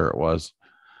what theater it was.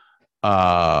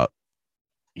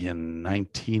 In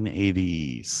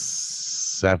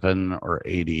 1987 or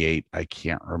 88, I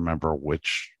can't remember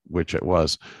which it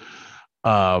was.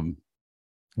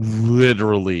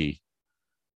 Literally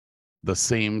the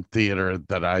same theater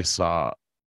that I saw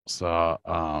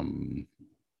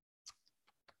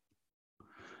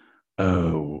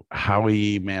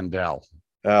Howie Mandel.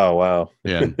 Oh wow.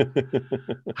 Yeah.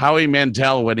 Howie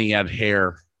Mandel when he had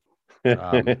hair.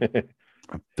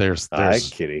 There's Hi,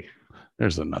 Kitty.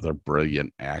 There's another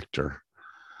brilliant actor.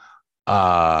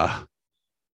 Dennis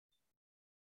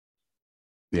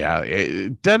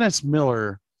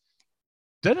Miller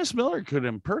could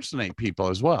impersonate people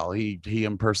as well. He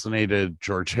impersonated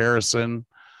George Harrison,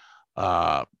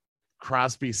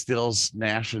 Crosby, Stills,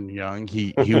 Nash and Young.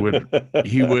 He would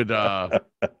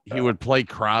play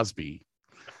Crosby.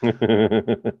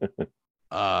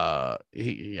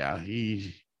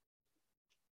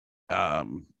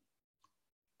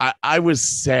 I was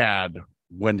sad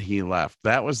when he left.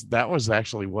 That was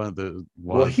actually one of the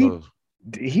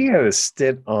he had a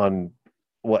stint on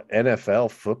what,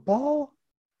 NFL football?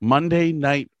 Monday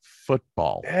Night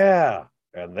Football. Yeah,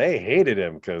 and they hated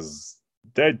him because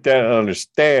they don't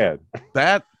understand.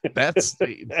 That's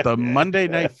the Monday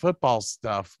Night Football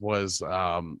stuff was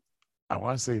I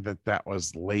want to say that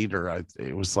was later.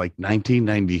 It was like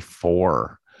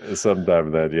 1994.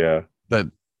 Sometime then, yeah. That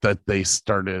they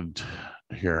started.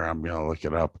 Here, I'm gonna look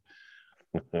it up.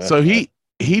 So he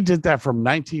did that from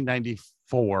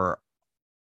 1994.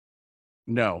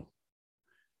 No,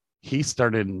 he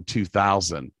started in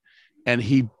 2000, and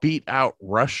he beat out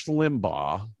Rush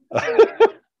Limbaugh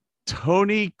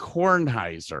Tony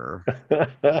Kornheiser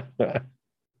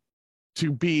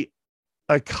to be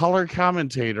a color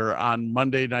commentator on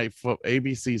Monday Night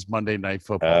ABC's Monday Night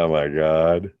Football. Oh my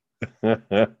God.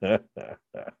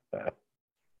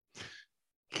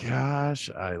 Gosh,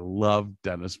 I love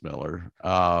Dennis Miller.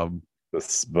 The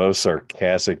most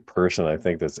sarcastic person I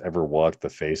think that's ever walked the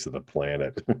face of the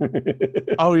planet.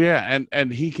 Oh yeah,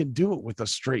 and he can do it with a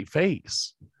straight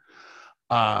face.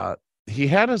 He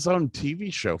had his own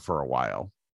TV show for a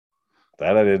while.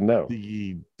 That I didn't know.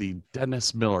 The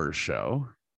Dennis Miller Show.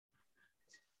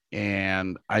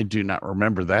 And I do not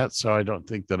remember that, so I don't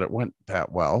think that it went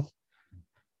that well.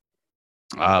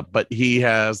 But he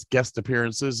has guest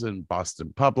appearances in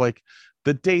Boston Public,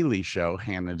 The Daily Show,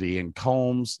 Hannity and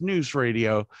Combs, News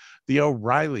Radio, The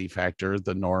O'Reilly Factor,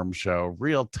 The Norm Show,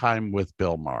 Real Time with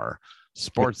Bill Maher,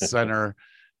 Sports Center,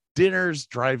 Dinners,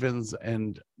 Drive-ins,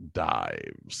 and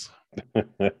Dives.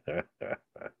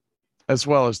 As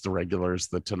well as the regulars,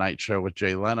 The Tonight Show with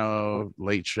Jay Leno,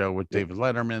 Late Show with David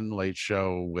Letterman, Late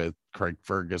Show with Craig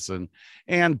Ferguson,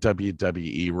 and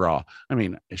WWE Raw. I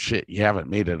mean, shit, you haven't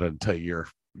made it until you're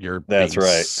that's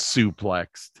right,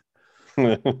 suplexed.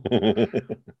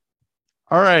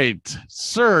 All right,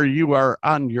 sir, you are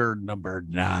on your number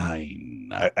 9.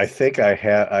 I think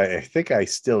I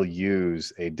still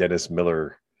use a Dennis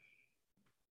Miller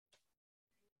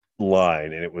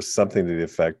line, and it was something to the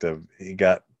effect of he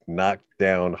got knocked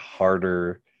down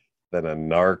harder than a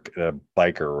narc at a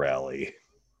biker rally.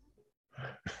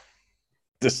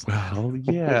 Well,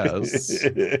 yes.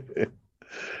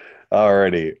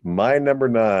 Alrighty, my number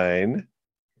 9.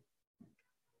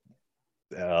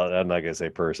 I'm not gonna say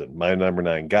person. My number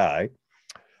 9 guy,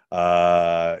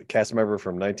 cast member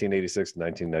from 1986 to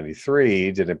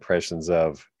 1993, did impressions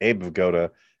of Abe Vigoda,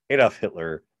 Adolf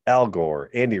Hitler, Al Gore,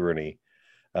 Andy Rooney,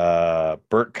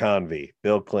 Burt Convey,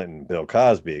 Bill Clinton, Bill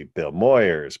Cosby, Bill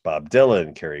Moyers, Bob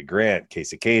Dylan, Cary Grant,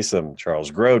 Casey Kasem,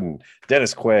 Charles Grodin,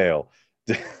 Dennis Quayle,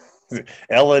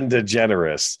 Ellen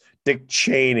DeGeneres, Dick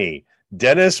Cheney,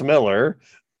 Dennis Miller,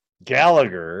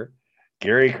 Gallagher,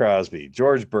 Gary Crosby,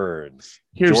 George Burns,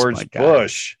 George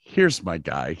Bush. Here's my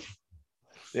guy.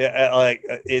 Yeah, like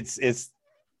it's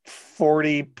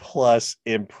 40 plus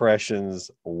impressions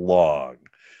long.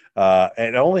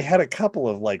 And only had a couple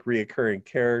of like reoccurring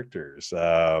characters.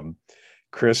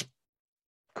 Chris,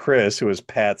 who was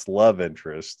Pat's love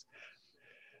interest,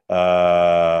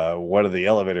 one of the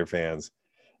elevator fans.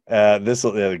 This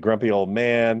will the grumpy old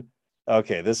man.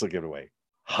 Okay, this will give it away.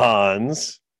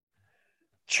 Hans,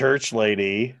 church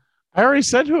lady. I already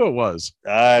said who it was.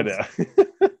 I know.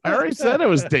 I already said it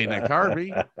was Dana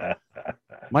Carvey.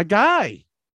 My guy.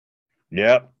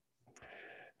 Yep.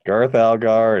 Garth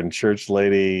Algar and Church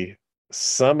Lady,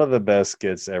 some of the best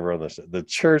skits ever on the show. The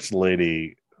Church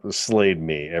Lady slayed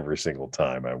me every single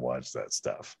time I watched that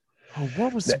stuff. Oh,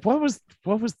 what was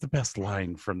the best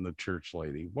line from the Church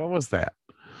Lady? What was that?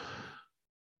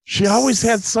 She always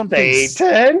had something.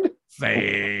 Satan?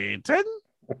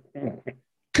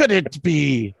 Could it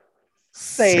be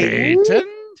Satan?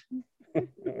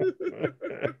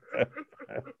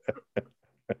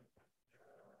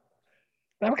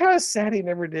 I'm kind of sad he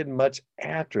never did much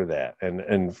after that.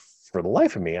 And for the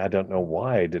life of me, I don't know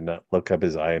why I did not look up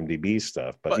his IMDb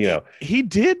stuff. But you know, he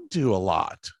did do a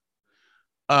lot.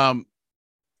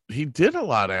 He did a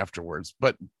lot afterwards,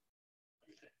 but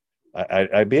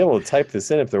I'd be able to type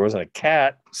this in if there wasn't a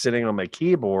cat sitting on my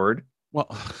keyboard. Well,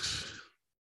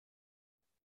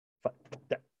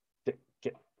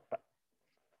 good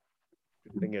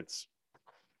thing it's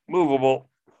movable.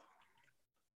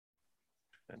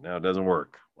 And now it doesn't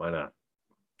work. Why not?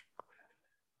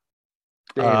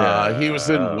 He was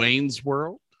in Wayne's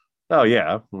World. Oh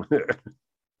yeah.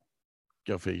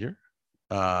 Go figure.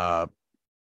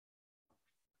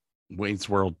 Wayne's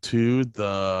World 2,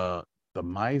 the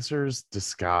Miser's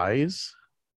Disguise.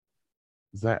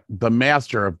 Is that The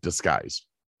Master of Disguise?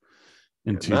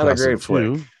 In 2002. Not a great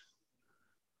flick.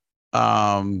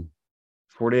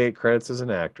 48 credits as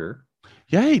an actor.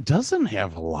 Yeah, he doesn't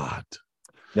have a lot.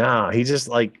 No, he just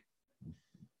like,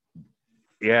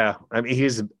 yeah. I mean,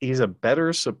 he's a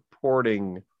better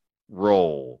supporting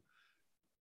role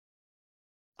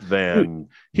than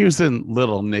he was in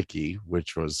Little Nicky,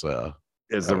 which was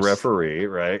as the referee,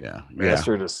 right? Yeah,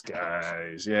 Master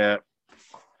Disguise, yeah.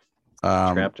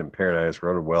 Trapped in Paradise,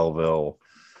 Road to Wellville,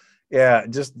 yeah.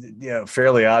 Just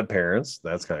Fairly Odd Parents.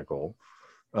 That's kind of cool.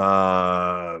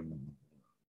 Yeah,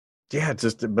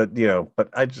 but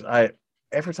I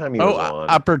every time he was on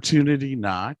Opportunity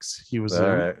Knocks, he was all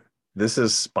in. right. This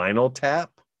is Spinal Tap.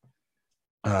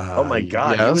 Oh my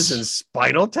god, yes. he was in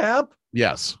Spinal Tap.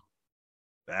 Yes,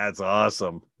 That's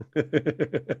awesome.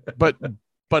 But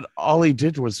all he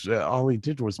did was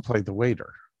play the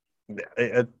waiter.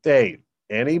 Hey,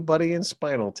 anybody in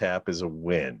Spinal Tap is a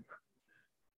win.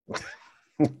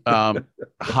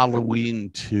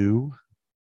 Halloween 2.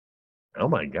 Oh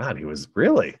my God, he was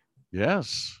really?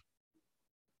 Yes.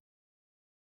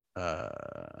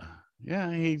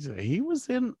 Yeah, he was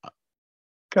in a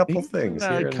couple things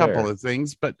here a couple of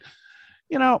things, but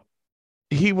you know,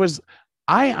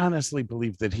 I honestly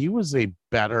believe that he was a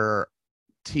better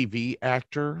TV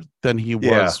actor than he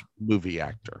was movie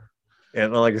actor.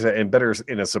 And like I said, and better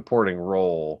in a supporting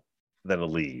role than a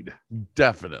lead.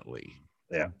 Definitely.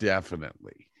 Yeah.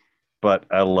 Definitely. But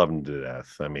I love him to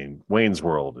death. I mean, Wayne's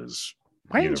World is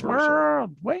Wayne's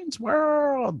World. Wayne's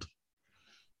World.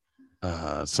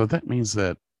 So that means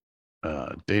that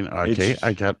Dana, okay,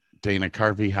 I got Dana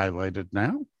Carvey highlighted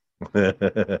now.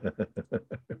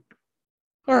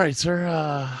 All right,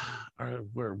 sir.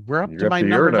 We're up to my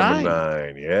number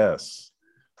 9. Yes.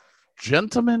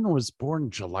 Gentleman was born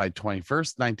July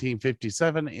 21st,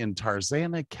 1957 in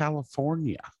Tarzana,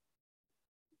 California.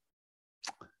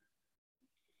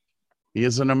 He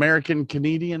is an American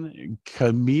comedian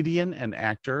and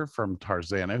actor from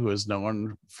Tarzana who is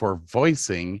known for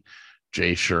voicing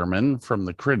Jay Sherman from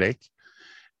The Critic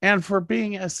and for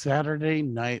being a Saturday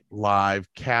Night Live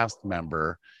cast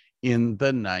member in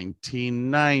the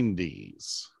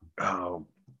 1990s. Oh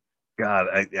God,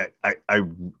 I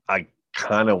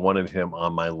kind of wanted him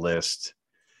on my list,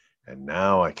 and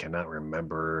now I cannot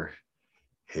remember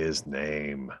his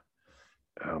name.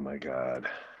 Oh my God.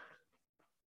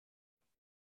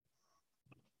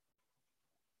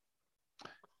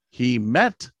 He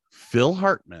met Phil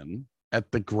Hartman at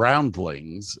the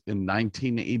Groundlings in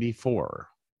 1984.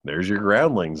 There's your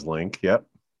Groundlings link. Yep.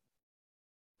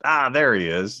 There he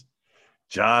is.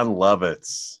 John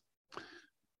Lovitz.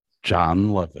 John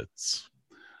Lovitz.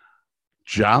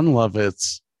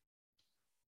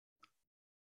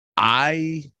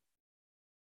 I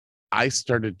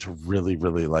started to really,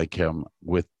 really like him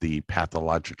with the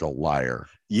Pathological Liar.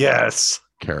 Yes.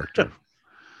 Character.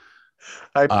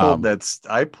 I pulled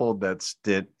that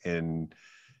stint in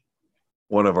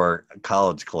one of our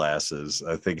college classes,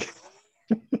 I think.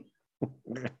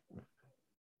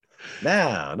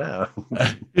 No.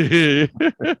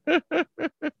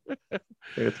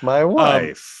 It's my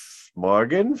wife,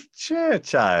 Morgan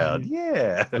Fairchild.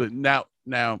 Yeah.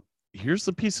 Now, here's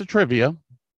the piece of trivia.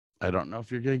 I don't know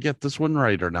if you're going to get this one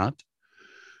right or not.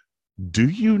 Do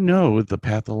you know the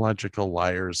Pathological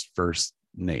Liar's first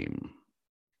name?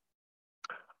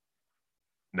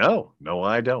 No,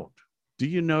 I don't. Do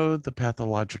you know the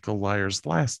Pathological Liar's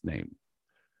last name?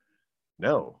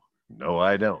 No,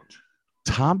 I don't.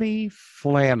 Tommy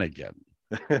Flanagan,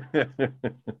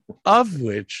 of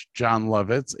which John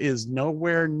Lovitz is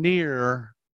nowhere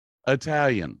near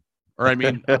Italian, or I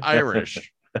mean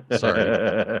Irish.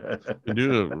 Sorry.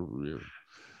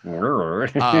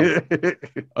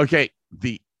 Okay,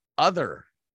 the other.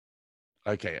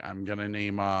 Okay, I'm gonna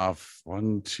name off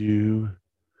 1, 2,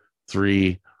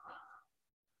 3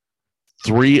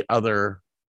 other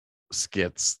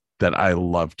skits that I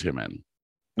loved him in.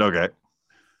 Okay.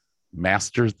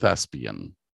 Master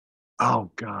Thespian.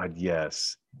 Oh God,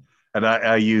 yes. And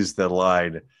I used the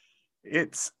line,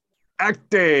 "It's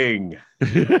acting."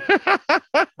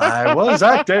 I was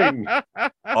acting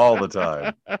all the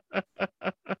time.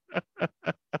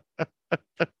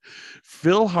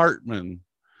 Phil Hartman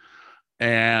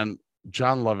and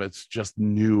John Lovitz just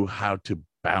knew how to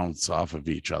bounce off of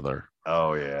each other.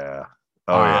 Oh yeah.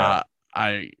 Yeah.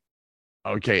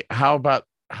 Okay. How about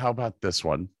this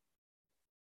one?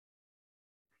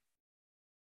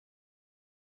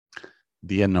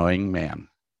 The Annoying Man.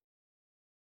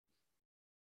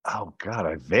 Oh God,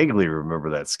 I vaguely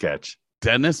remember that sketch.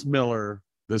 Dennis Miller.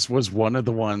 This was one of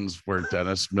the ones where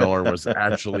Dennis Miller was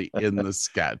actually in the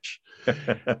sketch.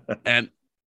 And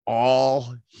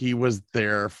all he was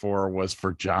there for was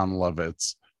for John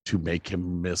Lovitz to make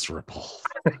him miserable.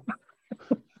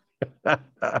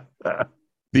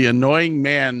 The Annoying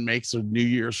Man makes a New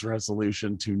Year's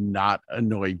resolution to not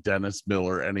annoy Dennis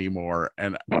Miller anymore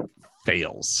and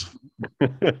fails.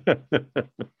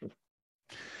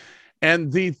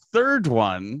 And the third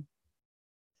one,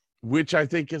 which I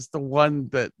think is the one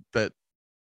that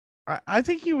I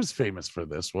think he was famous for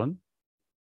this one,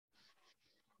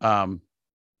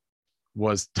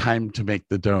 was Time to Make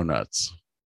the Donuts.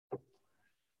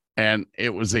 And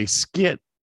it was a skit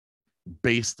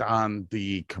based on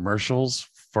the commercials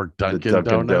for Dunkin'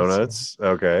 Donuts.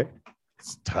 Okay.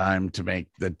 It's time to make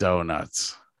the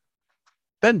donuts.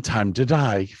 Then time to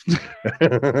die.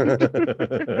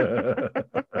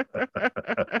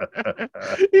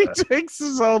 He takes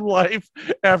his own life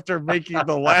after making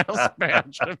the last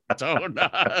batch of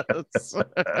donuts.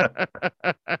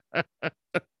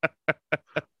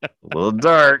 A little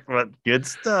dark, but good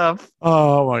stuff.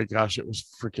 Oh my gosh, it was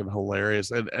freaking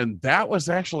hilarious. And that was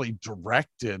actually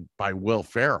directed by Will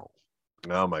Ferrell.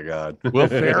 Oh my God. Will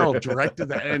Ferrell directed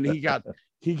that, and he got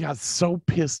so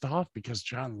pissed off because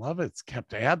John Lovitz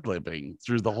kept ad-libbing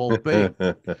through the whole thing.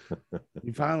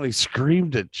 He finally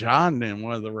screamed at John in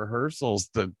one of the rehearsals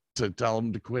to tell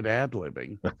him to quit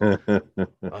ad-libbing.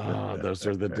 Oh, those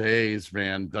are the days,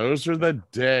 man. Those are the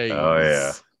days. Oh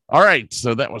yeah. All right,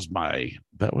 so that was my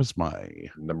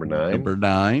number 9. Number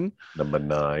 9. Number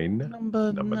 9.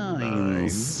 Number 9.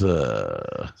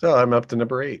 So I'm up to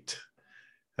number 8.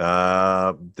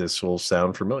 This will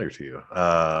sound familiar to you.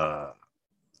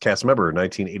 Cast member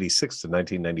 1986 to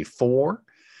 1994.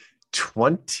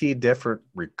 20 different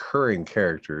recurring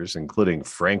characters, including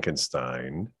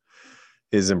Frankenstein.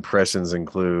 His impressions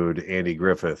include Andy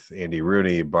Griffith, Andy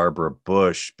Rooney, Barbara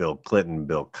Bush, Bill Clinton,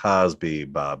 Bill Cosby,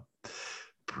 Burt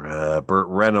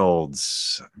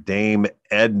Reynolds, Dame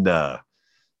Edna,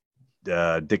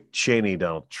 Dick Cheney,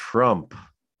 Donald Trump.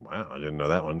 Wow, I didn't know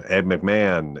that one. Ed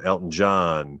McMahon, Elton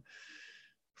John,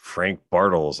 Frank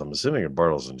Bartles. I'm assuming it's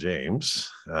Bartles and James.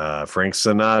 Frank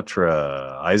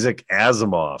Sinatra, Isaac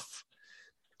Asimov,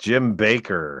 Jim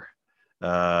Baker,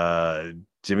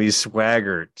 Jimmy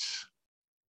Swaggart,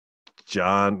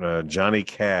 Johnny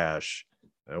Cash.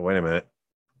 Wait a minute.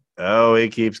 Oh, he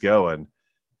keeps going.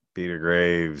 Peter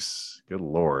Graves, good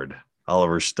Lord.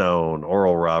 Oliver Stone,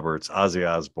 Oral Roberts, Ozzy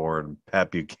Osbourne,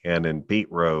 Pat Buchanan, Pete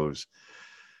Rose,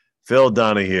 Phil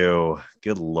Donahue,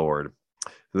 good Lord.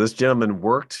 This gentleman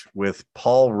worked with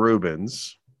Paul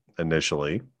Rubens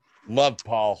initially. Love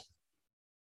Paul.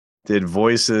 Did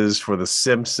voices for The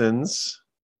Simpsons,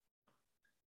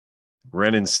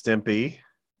 Ren and Stimpy,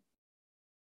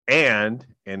 and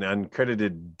an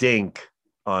uncredited dink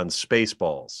on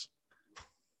Spaceballs.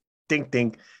 Dink,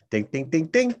 dink, dink, dink,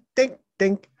 dink, dink, dink,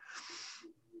 dink.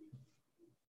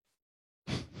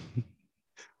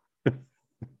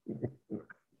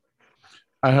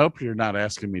 I hope you're not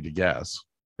asking me to guess.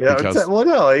 Yeah, because, well,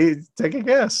 no, take a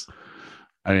guess.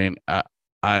 I mean,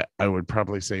 I would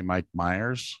probably say Mike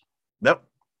Myers. Nope,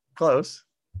 close.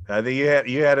 I think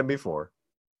you had him before.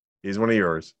 He's one of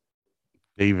yours.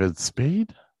 David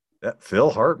Spade?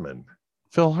 Phil Hartman.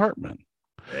 Phil Hartman.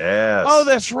 Yes. Oh,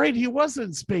 that's right. He was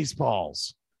in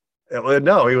Spaceballs.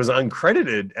 No, he was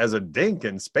uncredited as a dink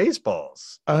in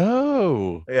Spaceballs.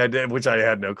 Oh. Yeah, which I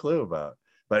had no clue about.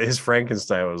 But his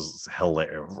Frankenstein was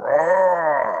hilarious.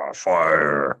 Roar,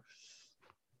 fire.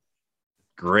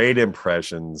 Great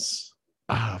impressions.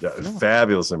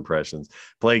 Fabulous impressions.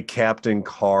 Played Captain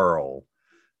Carl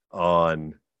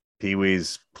on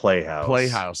Pee-wee's Playhouse.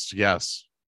 Playhouse, yes.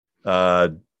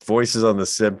 Voices on The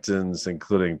Simpsons,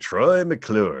 including Troy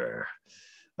McClure.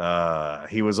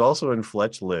 He was also in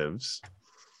Fletch Lives.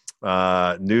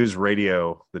 News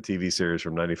Radio, the TV series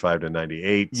from 95 to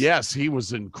 98. Yes, he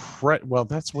was incredible. Well,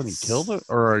 that's when he killed it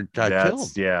or got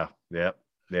killed. Yeah. Yep.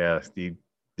 That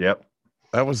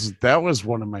was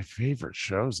one of my favorite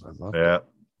shows. I love it.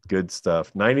 Good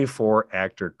stuff. 94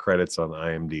 actor credits on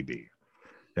IMDb.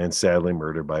 And sadly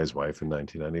murdered by his wife in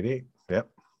 1998. Yep.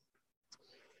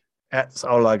 That's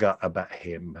all I got about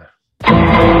him.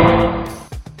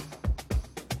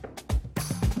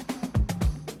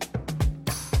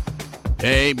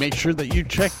 Hey, make sure that you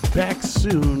check back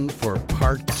soon for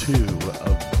part 2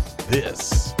 of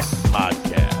this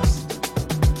podcast.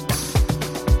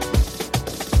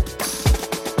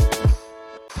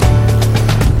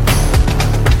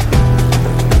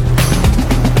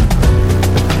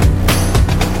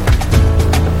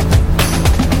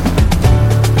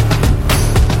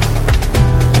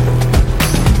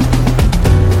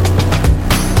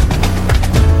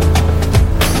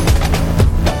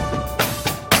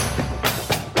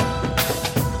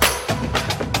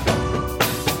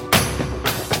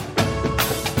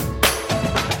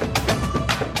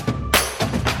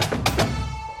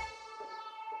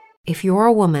 If you're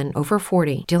a woman over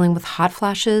 40 dealing with hot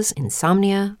flashes,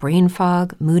 insomnia, brain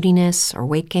fog, moodiness, or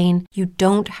weight gain, you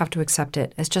don't have to accept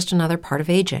it as just another part of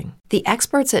aging. The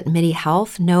experts at MIDI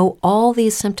Health know all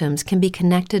these symptoms can be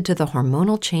connected to the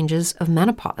hormonal changes of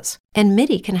menopause. And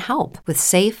MIDI can help with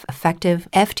safe, effective,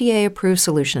 FDA-approved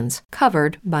solutions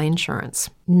covered by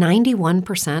insurance.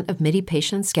 91% of MIDI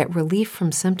patients get relief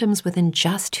from symptoms within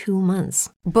just 2 months.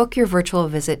 Book your virtual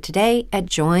visit today at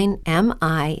joinmidi.com.